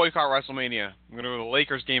 I'm going to boycott WrestleMania. I'm going to go to the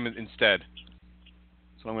Lakers game instead.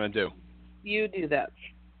 That's what I'm going to do. You do that.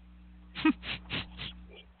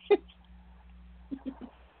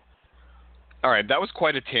 All right, that was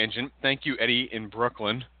quite a tangent. Thank you, Eddie in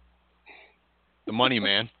Brooklyn, the money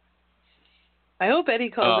man. I hope Eddie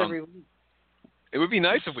calls every week. It would be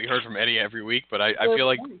nice if we heard from Eddie every week, but I feel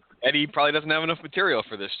like Eddie probably doesn't have enough material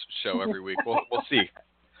for this show every week. We'll see.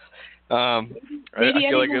 I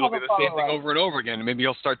feel like it'll be the same thing over and over again. Maybe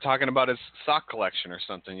he'll start talking about his sock collection or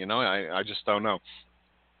something. You know, I just don't know.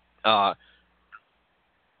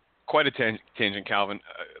 Quite a tangent, Calvin.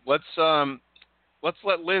 Let's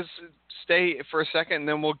let Liz stay for a second, and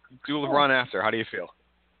then we'll do LeBron after. How do you feel?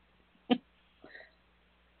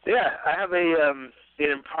 Yeah, I have an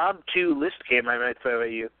impromptu list game I might throw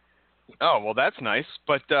at you. Oh, well, that's nice.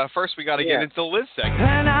 But first, we got to get into the Liz segment.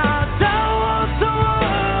 And I don't want the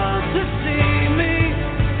world to see me,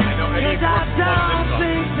 I know Eddie I don't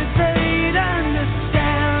think that they'd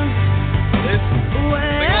understand. Liz,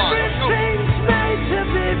 when everything's made to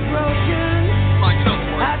be broken. Come on, you know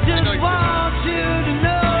the words. I just want you to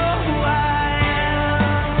know who I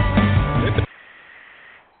am.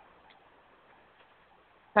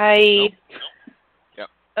 Hi. Nope.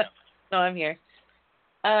 Yep. No, I'm here.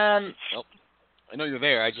 Nope. I know you're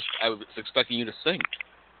there. I was expecting you to sing.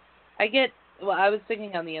 I was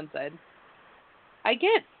singing on the inside. I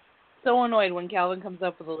get so annoyed when Calvin comes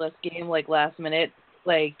up with a list game like last minute,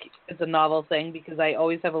 like it's a novel thing, because I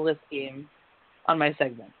always have a list game on my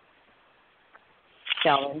segment.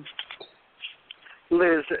 Calvin.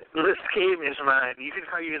 Liz game is mine. You can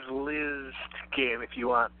call it Liz game if you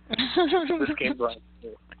want. Liz game mine.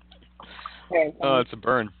 Okay, Oh, it's a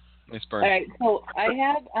burn. Nice burn. All right, so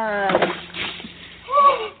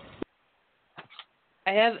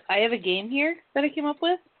I have a game here that I came up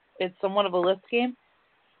with. It's somewhat of a list game.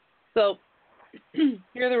 So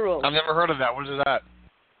here are the rules. I've never heard of that. What is that?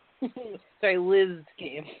 Sorry, Liz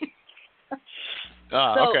game.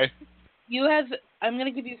 Okay. I'm going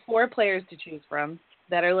to give you 4 players to choose from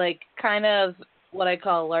that are like kind of what I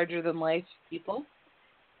call larger than life people.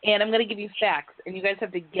 And I'm going to give you facts, and you guys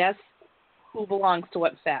have to guess who belongs to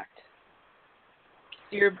what fact.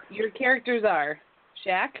 Your characters are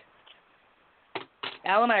Shaq,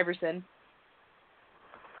 Allen Iverson,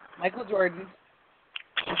 Michael Jordan,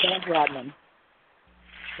 and Dennis Rodman.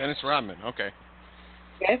 Dennis Rodman. Okay.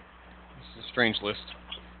 Okay? This is a strange list.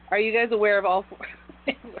 Are you guys aware of all 4?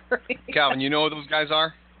 Calvin, you know who those guys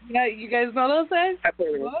are? Yeah, you guys know those guys?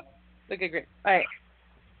 Okay, great. All right.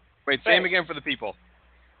 Wait, say them again for the people.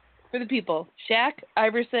 For the people, Shaq,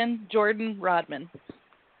 Iverson, Jordan, Rodman.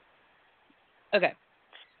 Okay.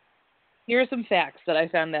 Here are some facts that I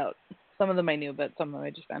found out. Some of them I knew, but some of them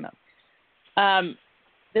I just found out.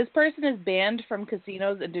 This person is banned from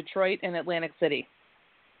casinos in Detroit and Atlantic City.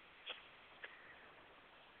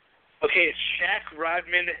 Okay, it's Shaq,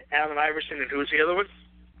 Rodman, Allen Iverson, and who's the other one?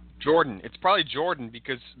 Jordan. It's probably Jordan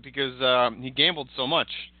because he gambled so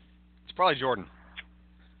much. It's probably Jordan.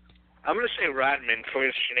 I'm going to say Rodman for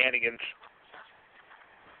his shenanigans.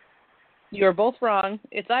 You're both wrong.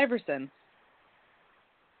 It's Iverson.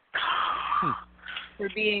 For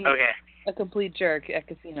being a complete jerk at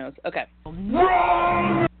casinos. Okay.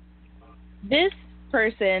 This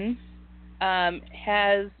person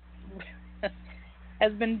has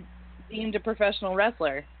been deemed a professional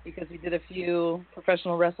wrestler because he did a few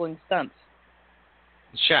professional wrestling stunts.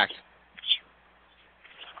 Shaq.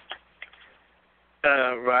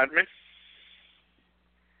 Rodman.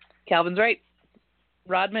 Calvin's right.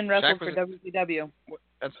 Rodman wrestled for WCW.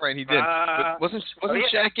 That's right, he did. Wasn't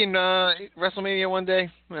Shaq in WrestleMania one day?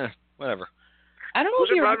 Whatever. I don't know if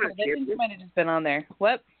he was. I think he might have just been on there.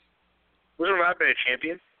 What? Wasn't Rodman a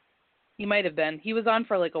champion? He might have been. He was on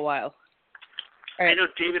for like a while. All I right. know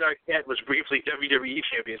David Arquette was briefly WWE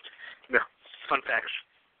champion. No, fun facts.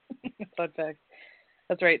 Fun fact.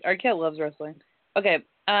 That's right. Arquette loves wrestling. Okay.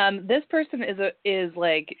 This person is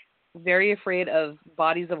like very afraid of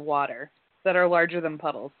bodies of water that are larger than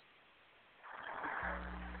puddles.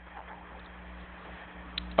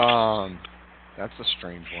 That's a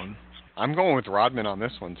strange one. I'm going with Rodman on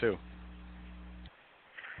this one too.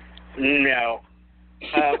 No.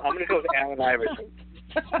 I'm going to go with Allen Iverson.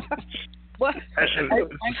 What? I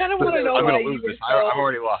kind of want to know I'm why going to you lose were this. so... I've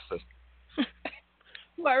already lost this.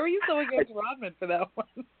 Why were you so against Rodman for that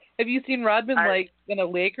one? Have you seen Rodman like in a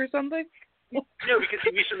lake or something? No, because he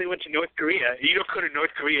recently went to North Korea. You don't go to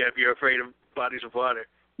North Korea if you're afraid of bodies of water.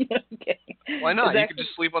 Okay. Why not? You could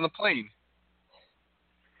just sleep on the plane.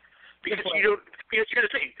 Because you don't. Because here's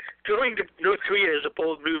the thing: going to North Korea is a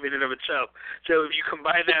bold move in and of itself. So if you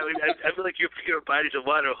combine that, I feel like your fear of bodies of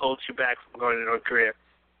water holds you back from going to North Korea.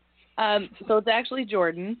 So it's actually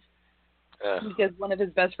Jordan, because one of his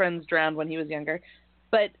best friends drowned when he was younger.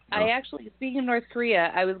 But I actually, speaking of North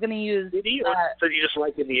Korea, I was going to use... Did he? So you just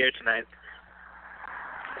like in the air tonight?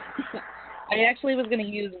 I actually was going to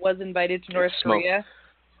use was invited to North Korea,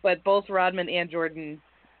 but both Rodman and Jordan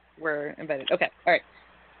were invited. Okay, all right.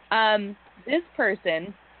 This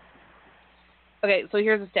person... Okay, so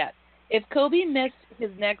here's a stat. If Kobe missed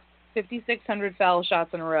his next 5,600 foul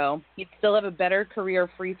shots in a row, he'd still have a better career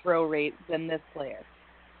free throw rate than this player.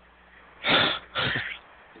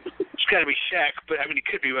 It's got to be Shaq, but I mean, it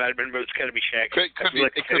could be Rodman, but it's got to be Shaq.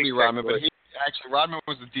 It could be Rodman, but Rodman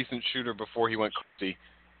was a decent shooter before he went crazy.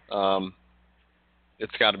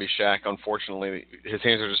 It's got to be Shaq. Unfortunately, his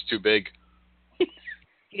hands are just too big.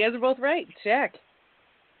 You guys are both right. Shaq.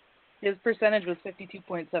 His percentage was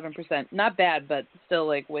 52.7%. Not bad, but still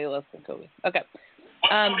like way less than Kobe. Okay.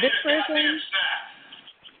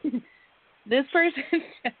 This person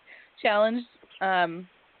challenged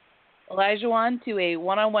Olajuwon to a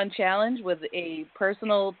one-on-one challenge with a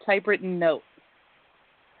personal typewritten note.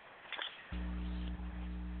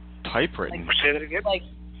 Typewritten? Say that again?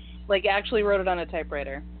 Like actually wrote it on a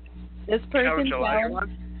typewriter. This person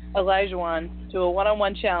challenged Olajuwon to a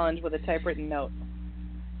one-on-one challenge with a typewritten note.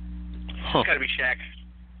 It's got to be Shaq.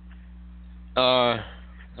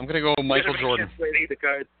 I'm going to go Michael Jordan. The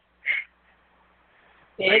card.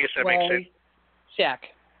 I guess that makes sense. Shaq.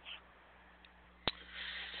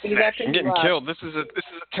 I'm getting killed. This is a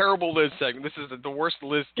terrible Liz segment. This is the worst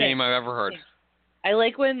Liz game I've ever heard. I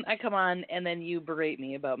like when I come on and then you berate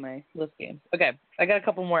me about my Liz games. Okay, I got a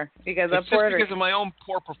couple more. You guys up for it? It's just because of my own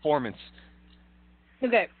poor performance.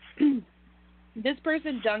 Okay. This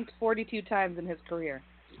person dunked 42 times in his career.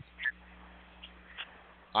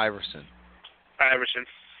 Iverson.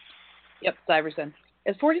 Yep, it's Iverson.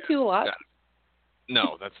 Is 42 a lot?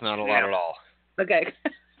 No, that's not a lot at all. Okay. Let's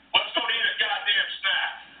go need a goddamn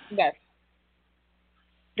snack. Okay.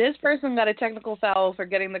 This person got a technical foul for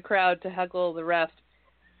getting the crowd to heckle the ref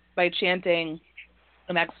by chanting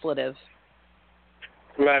an expletive.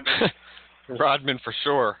 Rodman for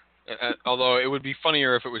sure. Although it would be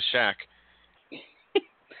funnier if it was Shaq.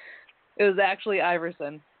 It was actually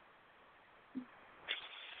Iverson.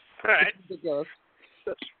 All right. Ridiculous.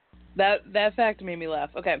 That fact made me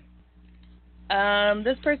laugh. Okay.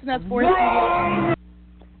 This person has 4 studio...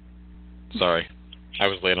 Sorry. I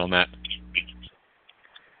was late on that.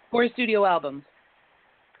 4 studio albums.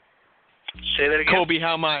 Say that again. Kobe,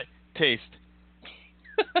 how my taste.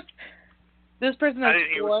 This person has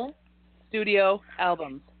 4 studio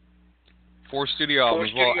albums. 4 studio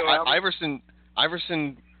albums. Iverson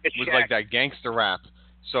was like that gangster rap.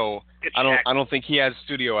 So I don't think he has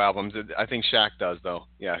studio albums. I think Shaq does though.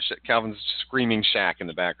 Yeah, Calvin's screaming Shaq in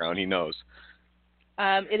the background. He knows.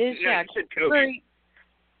 It is Shaq.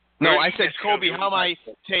 No, I said Kobe. How my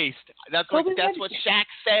taste? That's what Shaq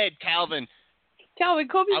said, Calvin. Calvin,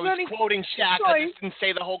 Kobe's I was quoting Shaq. I just didn't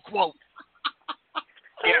say the whole quote.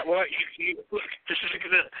 Yeah, well, this is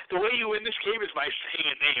the way you win this game is by saying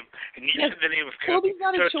a name, and you said the name of Kobe. Kobe's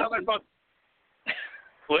not a choice.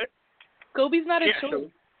 What? Kobe's not a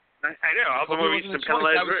choice. I know. I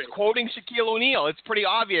was quoting Shaquille O'Neal. It's pretty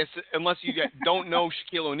obvious unless you don't know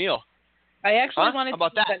Shaquille O'Neal. I actually wanted to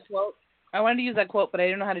use that quote. I wanted to use that quote, but I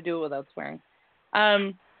didn't know how to do it without swearing.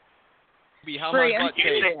 How Rury, my butt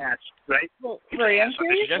taste? Right? Rury, I'm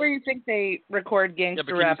curious where you think they record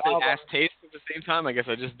gangster rap albums. albums. Ass taste at the same time? I guess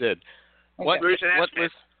I just did. Okay. What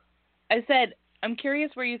list? I said, I'm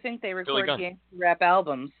curious where you think they record gangster rap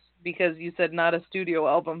albums, because you said not a studio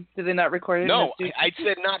album. Did they not record it in a studio? I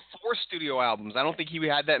said not 4 studio albums. I don't think he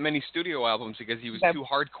had that many studio albums because he was too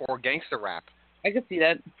hardcore gangster rap. I could see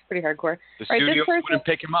that. It's pretty hardcore. The All right, studios this person, wouldn't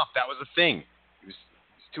pick him up. That was the thing. It's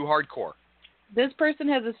too hardcore. This person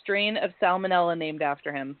has a strain of salmonella named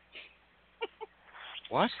after him.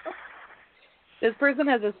 What? This person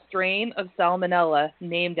has a strain of salmonella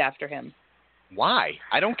named after him. Why?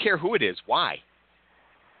 I don't care who it is. Why?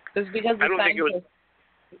 It's because the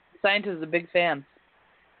scientist is a big fan.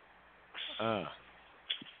 I'm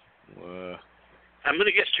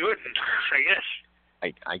gonna guess Jordan.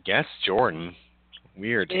 I guess Jordan.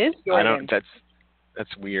 Weird. It is Jordan.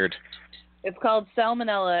 That's weird. It's called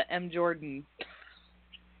Salmonella M. Jordan.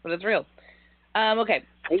 But it's real. Okay.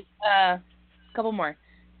 Couple more.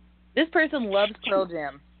 This person loves Pearl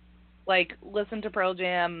Jam. Like, listened to Pearl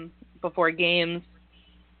Jam before games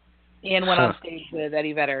and went on stage with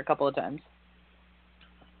Eddie Vedder a couple of times.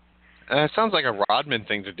 It sounds like a Rodman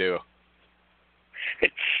thing to do. I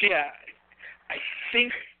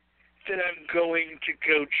think that I'm going to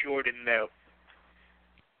go Jordan now.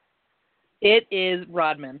 It is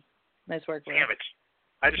Rodman. Nice work, Ray. Damn it.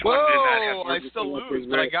 I just Whoa! wanted to I still lose,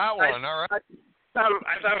 but I got one. All right. I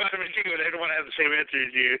thought about it too, but I didn't want to have the same answer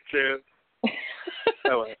as you.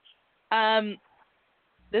 So.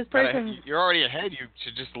 This person. You're already ahead. You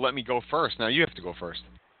should just let me go first. Now you have to go first.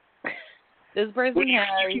 This person You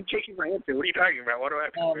has. keep taking my answer. What are you talking about? What do I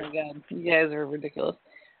have to Oh my god, you guys are ridiculous.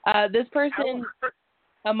 This person,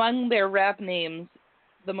 among their rap names,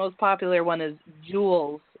 the most popular one is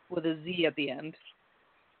Jules with a Z at the end.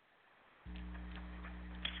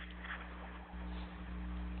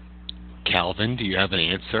 Calvin, do you have an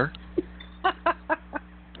answer?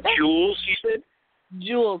 Jules, you said?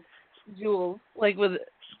 Jules, like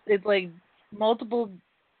it's like multiple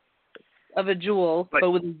of a jewel, like,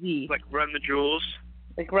 but with a Z. Like Run the Jewels?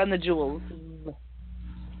 Like Run the Jewels.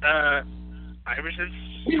 Iverson?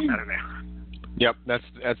 I don't know. Yep,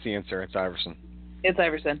 that's the answer. It's Iverson. It's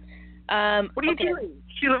Iverson. What are you doing?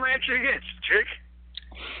 Stealing my answer again, jerk.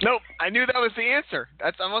 Nope, I knew that was the answer.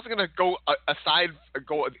 I wasn't gonna go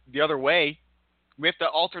go the other way. We have to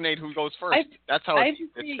alternate who goes first. That's how it's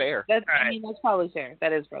fair. That's probably fair.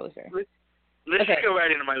 That is probably fair. Let's go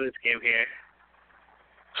right into my list game here.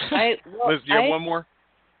 Liz, do you have one more?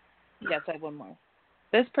 Yes, I have one more.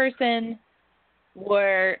 This person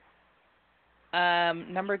wore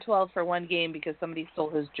number 12 for one game because somebody stole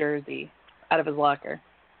his jersey out of his locker.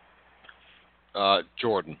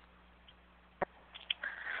 Jordan.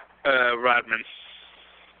 Rodman.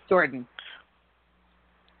 Jordan.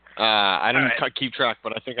 I didn't keep track,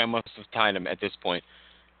 but I think I must have tied him at this point.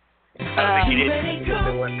 I think he did.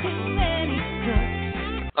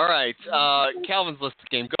 All right, Calvin's list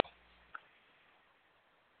game, go.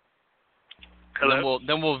 Hello?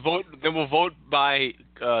 Then we'll vote. Then we'll vote by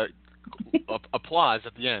applause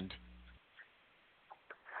at the end.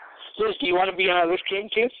 Liz, do you want to be on our list game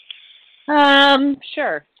too?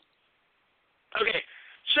 Sure. Okay,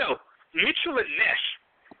 so Mitchell and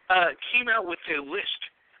Ness came out with their list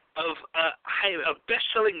of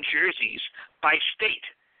best-selling jerseys by state.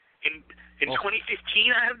 In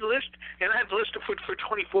 2015, I have the list, and I have the list for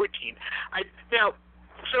 2014.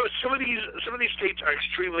 So some of these states are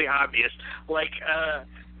extremely obvious, like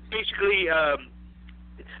basically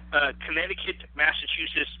Connecticut,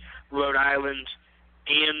 Massachusetts, Rhode Island,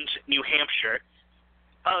 and New Hampshire.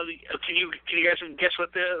 Can you guys guess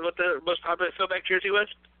what the most popular throwback jersey was?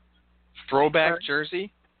 Throwback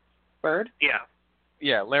jersey? Bird? Yeah.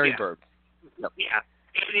 Yeah, Larry Bird. Yep. Yeah.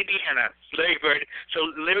 Indiana, Larry Bird.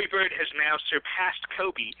 So Larry Bird has now surpassed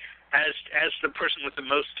Kobe as the person with the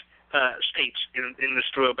most states in this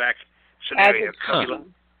throwback scenario.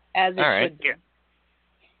 As it right. should be.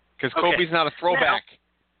 Because Kobe's not a throwback.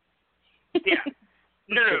 Yeah.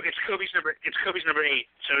 No, it's Kobe's number 8,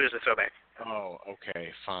 so it is a throwback. Oh,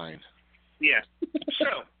 okay, fine. Yeah.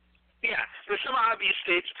 So, yeah, there's some obvious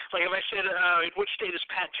states. Like if I said, in which state is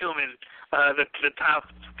Pat Tillman the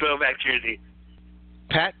top throwback jersey?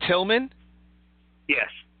 Pat Tillman? Yes.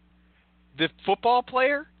 The football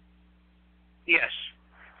player? Yes.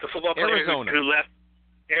 The football player Arizona. who left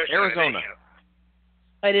Arizona.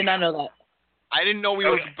 I did not know that. I didn't know we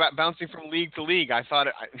were bouncing from league to league. I thought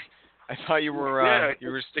you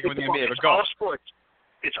were sticking with the NBA. But go. All sports.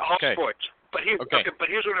 It's all sports. But here's what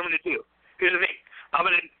I'm going to do. Here's the thing. I'm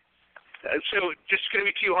going to. So this is going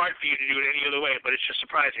to be too hard for you to do it any other way, but it's just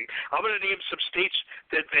surprising. I'm going to name some states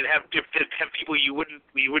that have people you wouldn't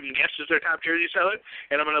guess as their top jersey seller,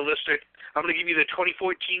 and I'm going to list it. I'm going to give you the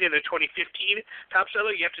 2014 and the 2015 top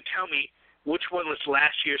seller. You have to tell me which one was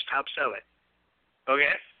last year's top seller.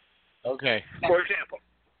 Okay? Okay. For example,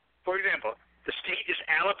 the state is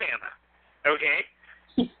Alabama. Okay?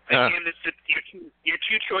 Again, it's your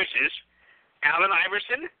two choices: Allen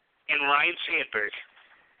Iverson and Ryan Sandberg.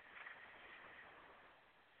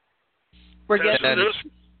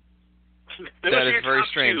 That is very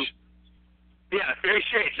strange. Yeah, very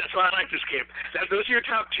strange. That's why I like this game. Those are your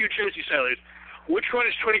top 2 jersey sellers. Which one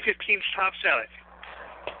is 2015's top seller?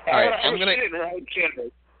 All right, I'm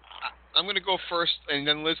gonna go first, and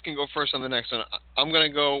then Liz can go first on the next one. I'm gonna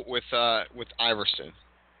go with Iverson.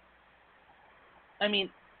 I mean,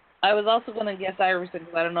 I was also going to guess Iverson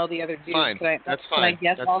because I don't know the other dude. Fine, that's fine. Can I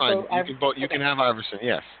guess that's also fine. You can have Iverson.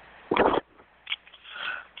 Yes.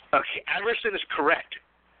 Okay, Iverson is correct.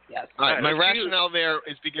 Yes. All right, my rationale there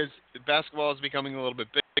is because basketball is becoming a little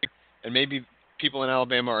bit big, and maybe people in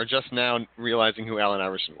Alabama are just now realizing who Allen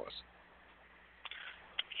Iverson was.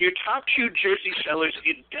 Your top 2 jersey sellers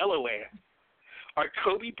in Delaware are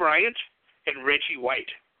Kobe Bryant and Reggie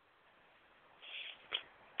White.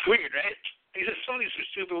 It's weird, right? Some of these are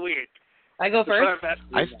super weird. I go first?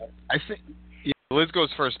 I think Liz goes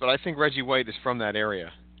first, but I think Reggie White is from that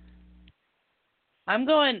area. I'm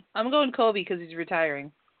going Kobe because he's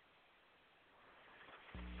retiring.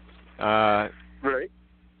 Right.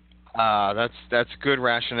 That's good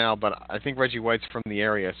rationale, but I think Reggie White's from the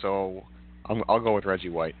area, so I'll go with Reggie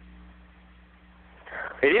White.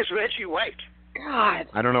 It is Reggie White. God.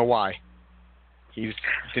 I don't know why. Didn't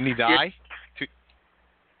he die?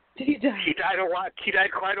 Did he die? He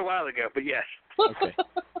died quite a while ago, but yes. Okay.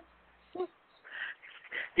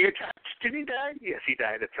 Didn't he die? Yes, he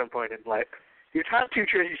died at some point in life. Your top 2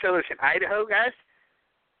 jersey sellers in Idaho, guys,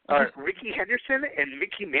 are Ricky Henderson and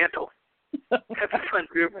Mickey Mantle. That's a fun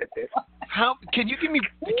group right there. How can you give me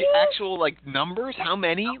actual numbers? How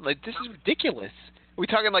many? This is ridiculous. Are we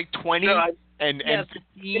talking 20 and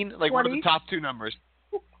 15? What are the top 2 numbers?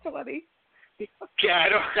 20. Yeah,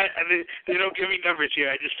 they don't give me numbers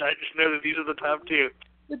here. I just know that these are the top 2.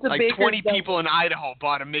 It's a 20 people in Idaho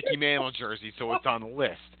bought a Mickey Mantle jersey, so it's on the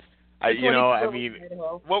list. I'm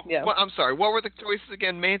sorry. What were the choices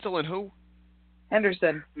again? Mantle and who?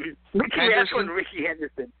 Henderson. Ricky Mantle and Ricky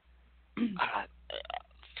Henderson.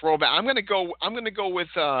 Throwback. I'm gonna go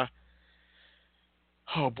with.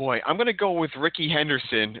 I'm gonna go with Ricky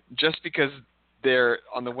Henderson just because they're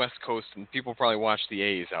on the West Coast and people probably watch the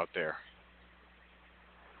A's out there.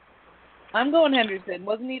 I'm going Henderson.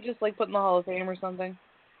 Wasn't he just put in the Hall of Fame or something?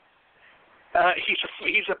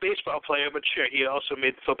 He's a baseball player, but sure, he also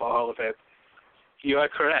made the Football Hall of Fame. You are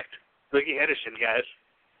correct. Ricky Henderson, guys.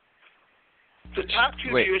 The top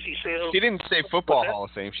 2 jersey sales. She didn't say Football Hall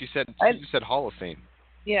of Fame. She said Hall of Fame.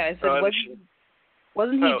 Yeah, I said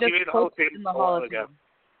wasn't he just put in the Hall of Fame?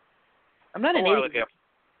 I'm not an idiot.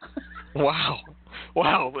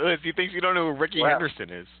 Wow, Liz, you think you don't know who Ricky Henderson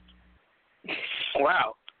is?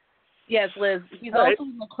 Wow. Yes, Liz. He's also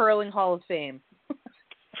in the Curling Hall of Fame.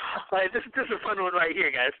 All right, this is a fun one right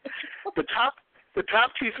here, guys. The top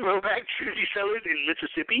 2 throwback jersey sellers in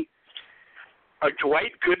Mississippi are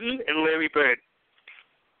Dwight Gooden and Larry Bird.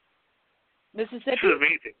 Mississippi? This is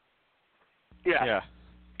amazing. Yeah.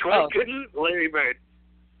 Dwight Gooden, Larry Bird.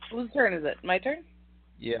 Whose turn is it? My turn?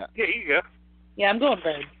 Yeah. Yeah, here you go. Yeah, I'm going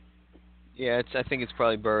Bird. Yeah, I think it's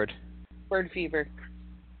probably Bird. Bird fever.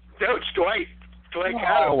 No, it's Dwight. Dwight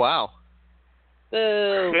got him. Oh, wow.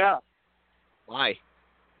 Boo. Yeah. Why?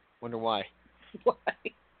 Wonder why. Why?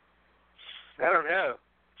 I don't know.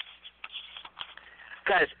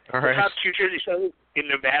 Guys, the top 2 jersey sellers in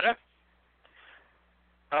Nevada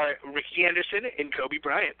are Ricky Henderson and Kobe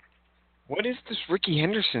Bryant. What is this Ricky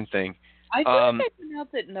Henderson thing? I think I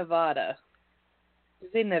pronounced it Nevada. Is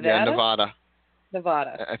it Nevada? Yeah, Nevada.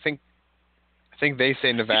 Nevada. I think they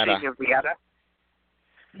say Nevada. Nevada.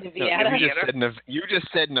 Nevada. No, you just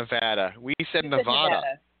said Nevada. We said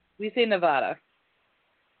Nevada. We say Nevada.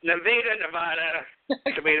 Nevada.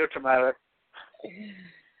 Tomato.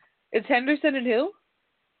 It's Henderson and who?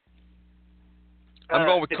 I'm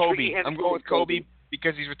going with Kobe. I'm going with Kobe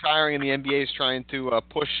because he's retiring and the NBA is trying to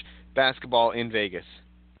push basketball in Vegas.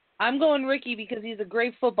 I'm going Ricky because he's a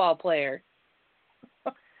great football player.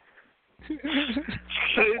 Liz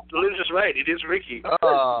is right. It is Ricky.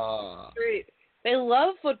 Great. They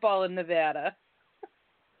love football in Nevada.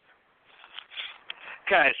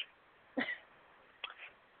 Guys,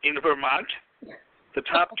 in Vermont, the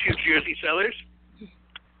top 2 jersey sellers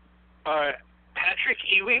are Patrick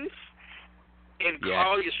Ewing and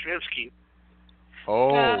Carl Yastrzemski.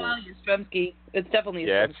 Oh. Yastrzemski. It's definitely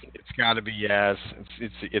Yastrzemski. It's got to be Yaz.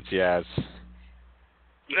 It's Yaz.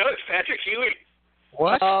 No, it's Patrick Ewing.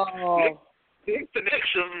 What? Oh. The Knicks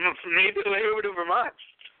made their way over to Vermont.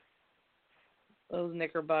 Those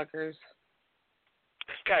Knickerbockers.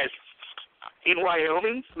 Guys, in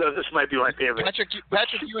Wyoming, no, this might be my favorite.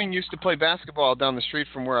 Patrick Ewing used to play basketball down the street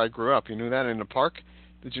from where I grew up. You knew that in the park?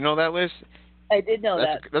 Did you know that, Liz? I did know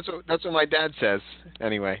that. That's what my dad says.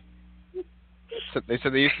 Anyway, so they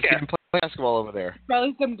said they used to see him play basketball over there.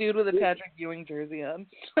 Probably some dude with a Patrick Ewing jersey on.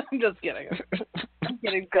 I'm just kidding. I'm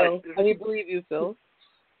kidding, Phil. I believe you, Phil.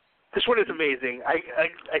 This one is amazing. I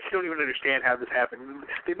don't even understand how this happened.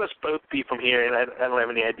 They must both be from here, and I don't have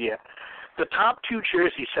any idea. The top 2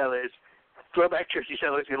 jersey sellers, throwback jersey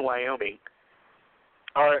sellers in Wyoming,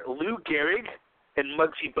 are Lou Gehrig and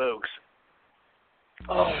Muggsy Bogues.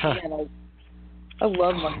 Oh, man, I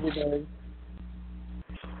love Muggsy Bogues.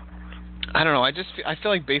 I don't know. I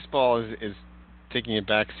feel like baseball is taking a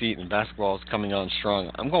back seat and basketball is coming on strong.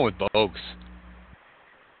 I'm going with Bogues.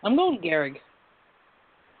 I'm going Gehrig.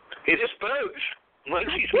 It is Bogues.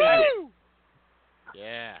 Muggsy's got it.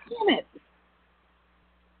 Yeah. Damn it.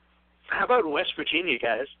 How about West Virginia,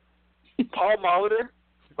 guys? Paul Molitor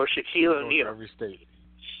or Shaquille O'Neal? Every state.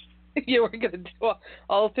 Yeah, we're going to do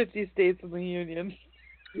all 50 states in the union.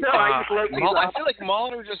 No, I just like I feel like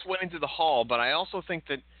Molitor just went into the Hall, but I also think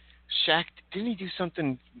that Shaq, didn't he do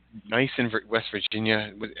something nice in West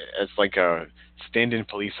Virginia as like a stand-in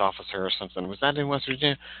police officer or something? Was that in West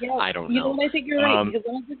Virginia? Yeah, I don't know. You know what? I think you're right, because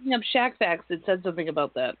when I was looking up Shaq facts, it said something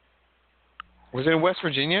about that. Was it in West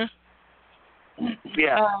Virginia?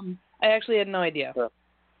 Yeah. I actually had no idea.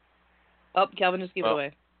 Oh, Calvin just gave it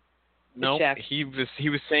away. No, he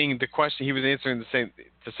was saying the question. He was answering the same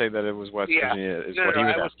to say that it was West Virginia is what he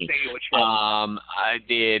was asking. I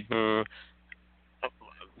did.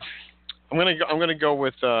 I'm gonna go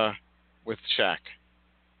with Shaq.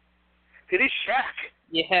 It is Shaq.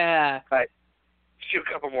 Yeah. All right. Let's do a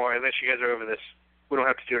couple more, unless you guys are over this. We don't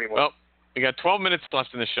have to do anymore. Well, we got 12 minutes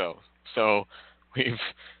left in the show, so we've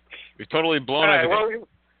totally blown everything. Well,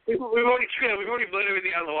 we've already blown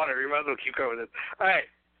everything out of the water. We might as well keep going with it. All right.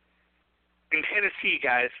 In Tennessee,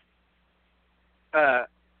 guys,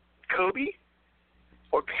 Kobe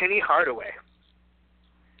or Penny Hardaway?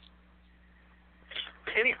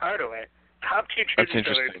 Penny Hardaway, top 2 jersey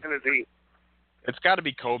sellers in Tennessee. It's got to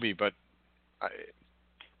be Kobe, but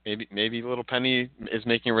maybe little Penny is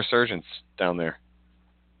making a resurgence down there.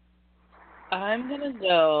 I'm gonna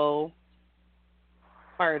go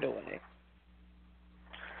Hardaway.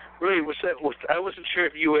 Really, I wasn't sure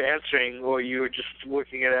if you were answering or you were just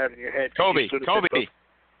working it out in your head. Kobe.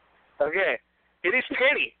 Okay. It is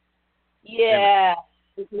Penny. Yeah.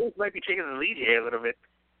 This might be taking the lead here a little bit.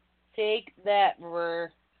 Take that, Rury.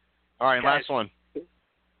 All right, guys. last one.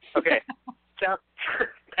 Okay. South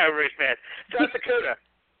Dakota.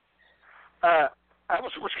 I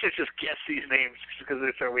was going to just guess these names because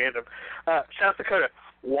they're so random. South Dakota.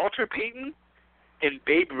 Walter Payton and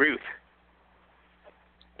Babe Ruth.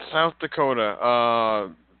 South Dakota.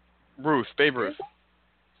 Babe Ruth.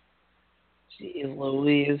 Gee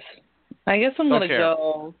Louise. I guess I'm gonna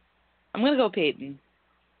go Peyton.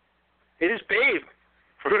 It is Babe.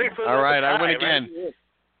 All right, I win again. Right?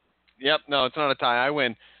 Yep, no, it's not a tie. I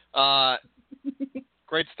win.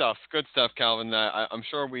 Great stuff. Good stuff, Calvin. I'm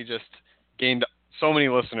sure we just gained so many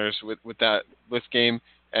listeners with this game.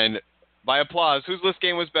 And by applause, whose list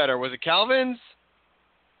game was better? Was it Calvin's?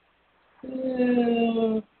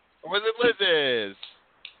 Or was it Liz's?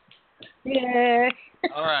 Yeah.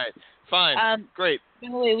 All right. Fine. Great. By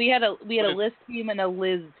the way, we had a Liz team and a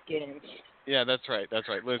Liz game. Yeah, that's right.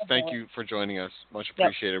 Liz, thank you for joining us. Much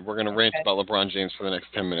appreciated. Yep. We're going to rant about LeBron James for the next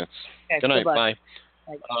 10 minutes. Okay, good night. Bye.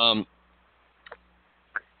 Bye.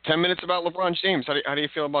 10 minutes about LeBron James. How do you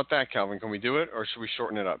feel about that, Calvin? Can we do it, or should we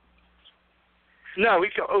shorten it up? No, we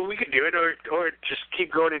can do it, or just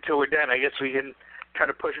keep going until we're done. I guess we can try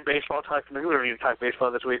to push baseball talk. We don't even talk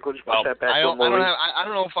baseball this week. We'll just push that back. I don't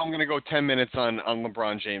know if I'm going to go 10 minutes on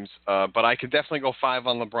LeBron James, but I could definitely go 5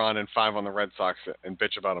 on LeBron and 5 on the Red Sox and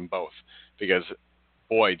bitch about them both. Because,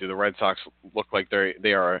 boy, do the Red Sox look like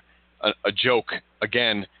they are a joke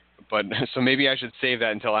again. But so maybe I should save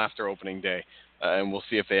that until after opening day, and we'll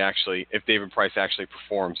see if David Price actually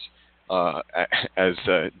performs as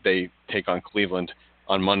they take on Cleveland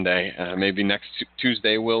on Monday. Maybe next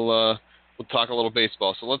Tuesday we'll talk a little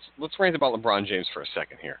baseball. So let's rant about LeBron James for a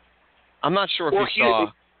second here. I'm not sure if you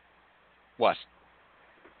saw what.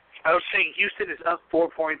 I was saying Houston is up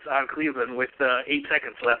 4 points on Cleveland with 8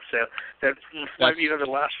 seconds left, so that might be another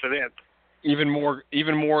loss for them. Even more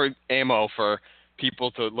ammo for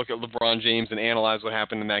people to look at LeBron James and analyze what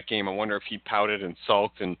happened in that game. I wonder if he pouted and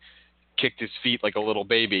sulked and kicked his feet like a little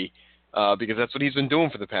baby, because that's what he's been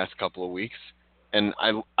doing for the past couple of weeks. And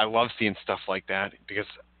I love seeing stuff like that because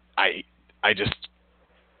I just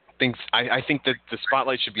think that the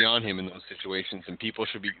spotlight should be on him in those situations, and people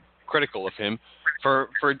should be critical of him for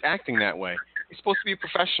acting that way. He's supposed to be a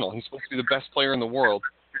professional. He's supposed to be the best player in the world,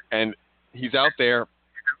 and he's out there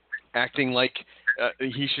acting like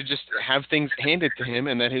he should just have things handed to him,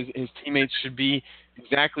 and that his teammates should be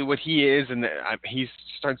exactly what he is, and that he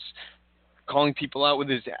starts calling people out with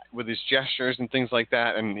his gestures and things like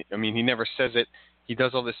that. And I mean, he never says it. He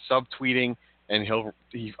does all this subtweeting, and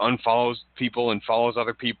he unfollows people and follows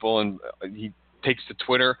other people, and he takes to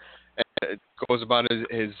Twitter and goes about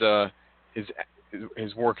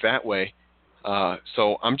his work that way.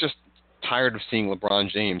 So I'm just tired of seeing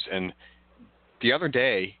LeBron James. And the other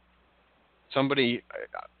day,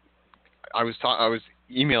 I was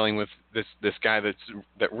emailing with this guy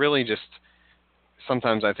that really just,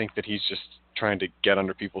 sometimes I think that he's just trying to get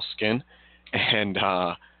under people's skin, and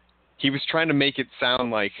he was trying to make it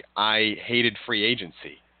sound like I hated free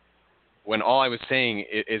agency, when all I was saying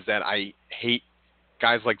is that I hate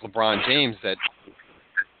guys like LeBron James that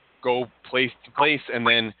go place to place and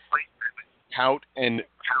then pout and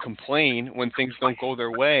complain when things don't go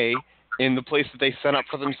their way in the place that they set up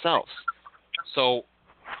for themselves. So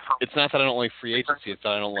it's not that I don't like free agency, it's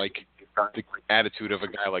that I don't like the attitude of a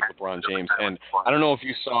guy like LeBron James. And I don't know if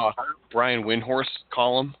you saw Brian Windhorst's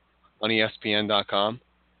column on ESPN.com,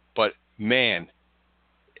 but man,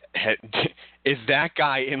 is that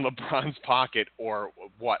guy in LeBron's pocket or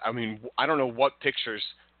what? I mean, I don't know what pictures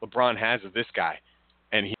LeBron has of this guy,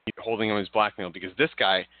 and he's holding him as blackmail, because this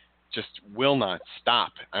guy just will not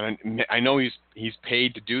stop. I know he's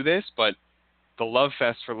paid to do this, but the love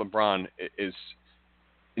fest for LeBron is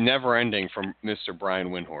never ending from Mr. Brian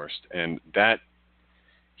Windhorst, and that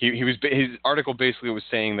his article basically was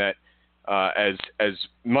saying that as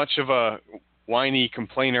much of a whiny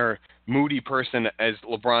complainer, moody person as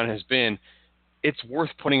LeBron has been, it's worth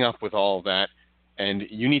putting up with all of that, and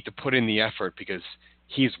you need to put in the effort because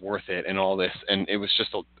he's worth it and all this. And it was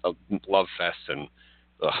just a love fest, and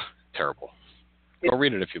terrible. Go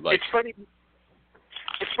read it if you'd like. It's funny.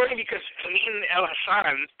 It's funny because Amin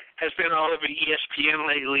El-Hassan has been all over ESPN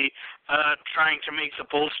lately trying to make the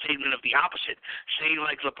bold statement of the opposite, saying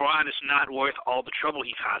like LeBron is not worth all the trouble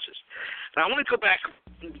he causes. Now I want to go back,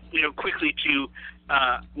 quickly to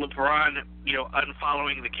LeBron,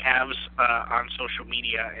 unfollowing the Cavs on social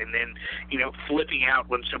media, and then, flipping out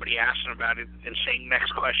when somebody asks him about it and saying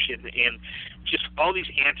next question, and just all these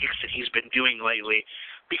antics that he's been doing lately.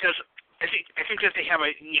 Because I think that they have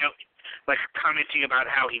a, like commenting about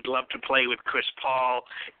how he'd love to play with Chris Paul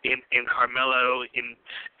and Carmelo in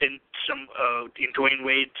Dwayne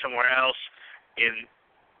Wade somewhere else. And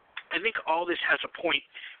I think all this has a point,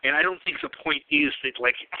 and I don't think the point is that,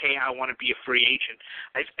 like, hey, I want to be a free agent.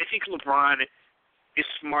 I think LeBron is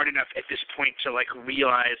smart enough at this point to, like,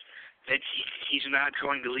 realize that he's not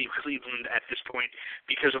going to leave Cleveland at this point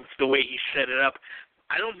because of the way he set it up.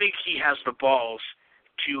 I don't think he has the balls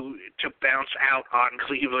to bounce out on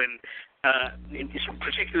Cleveland,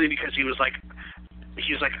 particularly because he was like,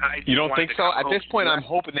 you don't think so? At this point, I'm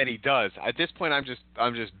hoping that he does. At this point, I'm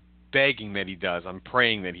just begging that he does. I'm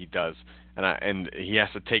praying that he does, and he has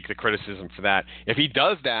to take the criticism for that. If he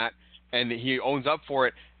does that and he owns up for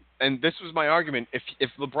it, and this was my argument,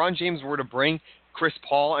 if LeBron James were to bring Chris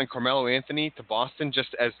Paul and Carmelo Anthony to Boston just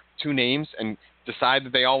as two names and decide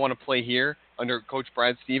that they all want to play here under Coach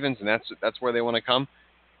Brad Stevens, and that's where they want to come,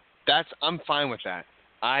 I'm fine with that.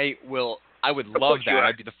 I would love that.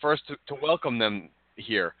 I'd be the first to welcome them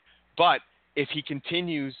here. But if he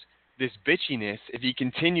continues this bitchiness, if he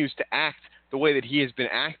continues to act the way that he has been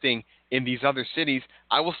acting in these other cities,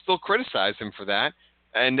 I will still criticize him for that.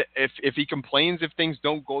 And if he complains if things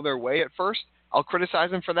don't go their way at first, I'll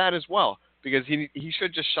criticize him for that as well, because he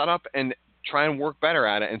should just shut up and try and work better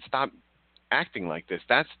at it and stop acting like this.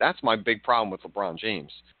 That's my big problem with LeBron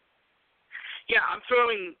James. Yeah, I'm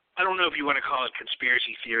throwing, I don't know if you want to call it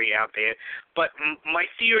conspiracy theory out there, but my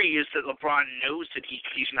theory is that LeBron knows that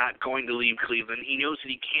he's not going to leave Cleveland. He knows that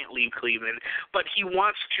he can't leave Cleveland, but he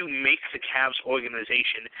wants to make the Cavs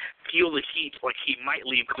organization feel the heat like he might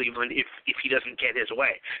leave Cleveland if he doesn't get his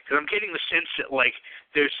way. Because I'm getting the sense that, like,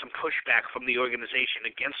 there's some pushback from the organization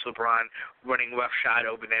against LeBron running roughshod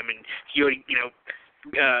over them, and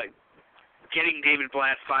getting David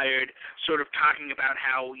Blatt fired, sort of talking about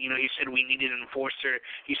how, he said we needed an enforcer.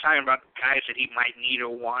 He's talking about guys that he might need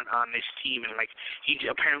or want on this team, and, like, he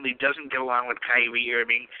apparently doesn't get along with Kyrie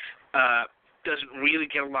Irving, doesn't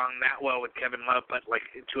really get along that well with Kevin Love, but, like,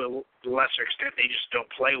 to a lesser extent, they just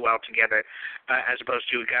don't play well together, as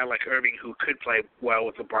opposed to a guy like Irving who could play well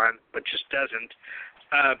with LeBron, but just doesn't.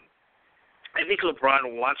 I think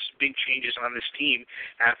LeBron wants big changes on this team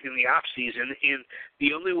in the offseason, and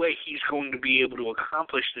the only way he's going to be able to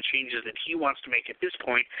accomplish the changes that he wants to make at this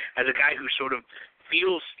point, as a guy who sort of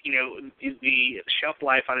feels, the shelf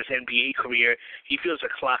life on his NBA career, he feels a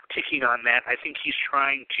clock ticking on that. I think he's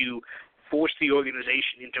trying to force the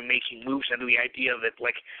organization into making moves under the idea that,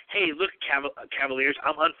 like, hey, look, Cavaliers,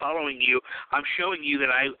 I'm unfollowing you. I'm showing you that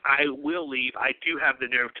I will leave. I do have the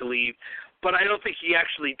nerve to leave. But I don't think he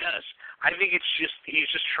actually does. I think he's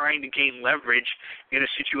just trying to gain leverage in a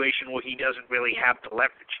situation where he doesn't really have the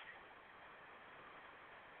leverage.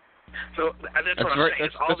 So that's what I'm saying.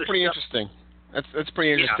 That's pretty interesting. That's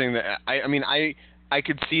pretty interesting. Yeah. That I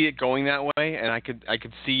could see it going that way, and I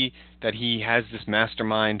could see that he has this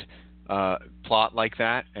mastermind plot like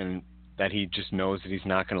that, and that he just knows that he's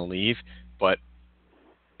not going to leave.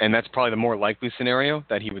 And that's probably the more likely scenario,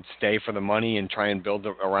 that he would stay for the money and try and build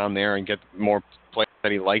around there and get more players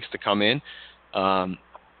that he likes to come in.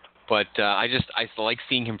 But I like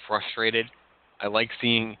seeing him frustrated. I like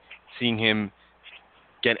seeing him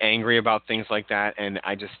get angry about things like that. And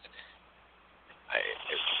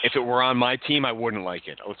if it were on my team, I wouldn't like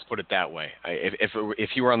it. Let's put it that way. If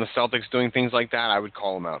he were on the Celtics doing things like that, I would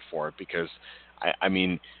call him out for it, because I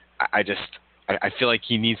feel like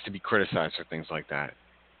he needs to be criticized for things like that.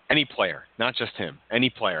 Any player, not just him. Any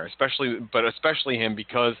player, especially him,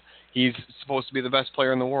 because he's supposed to be the best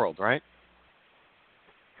player in the world, right?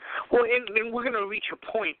 Well, and we're going to reach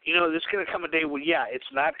a point, there's going to come a day where,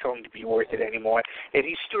 it's not going to be worth it anymore, and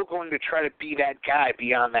he's still going to try to be that guy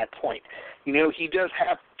beyond that point. He does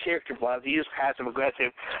have character flaws. He is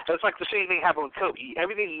passive-aggressive. That's like the same thing happened with Kobe.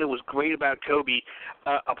 Everything that was great about Kobe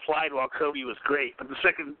applied while Kobe was great, but the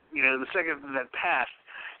second that passed,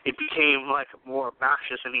 it became like more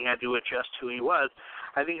obnoxious, and he had to adjust who he was.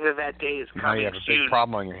 I think that day is coming soon. Now you have a big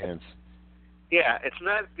problem on your hands. Yeah, it's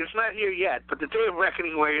not here yet, but the day of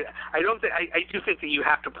reckoning, where I do think that you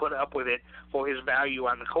have to put up with it for his value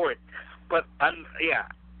on the court. But I'm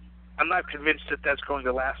not convinced that that's going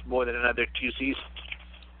to last more than another 2 seasons.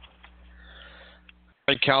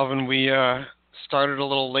 All right, Calvin, we started a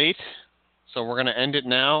little late, so we're going to end it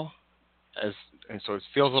now, and so it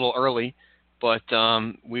feels a little early. But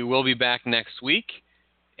we will be back next week,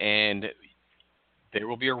 and there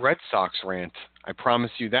will be a Red Sox rant. I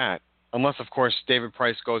promise you that. Unless, of course, David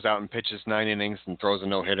Price goes out and pitches 9 innings and throws a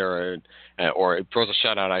no-hitter, or throws a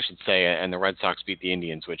shutout, I should say, and the Red Sox beat the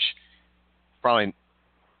Indians, which probably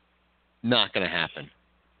not going to happen.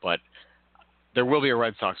 But there will be a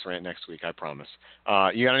Red Sox rant next week, I promise.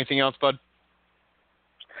 You got anything else, bud?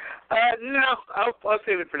 No, I'll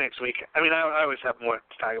save it for next week. I always have more to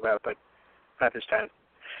talk about, but not this time.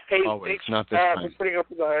 Hey, always, thanks not this time. for putting up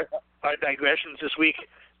with our digressions this week.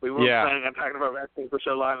 We weren't planning on talking about wrestling for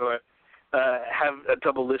so long, or have a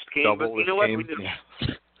double list game. But you know what? We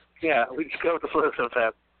just go with the flow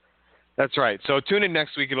sometime. That's right. So tune in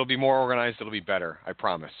next week. It'll be more organized. It'll be better. I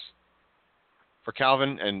promise. For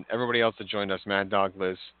Calvin and everybody else that joined us, Mad Dog,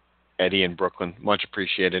 Liz, Eddie, and Brooklyn, much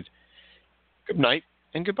appreciated. Good night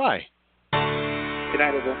and goodbye. Good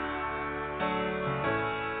night, everyone.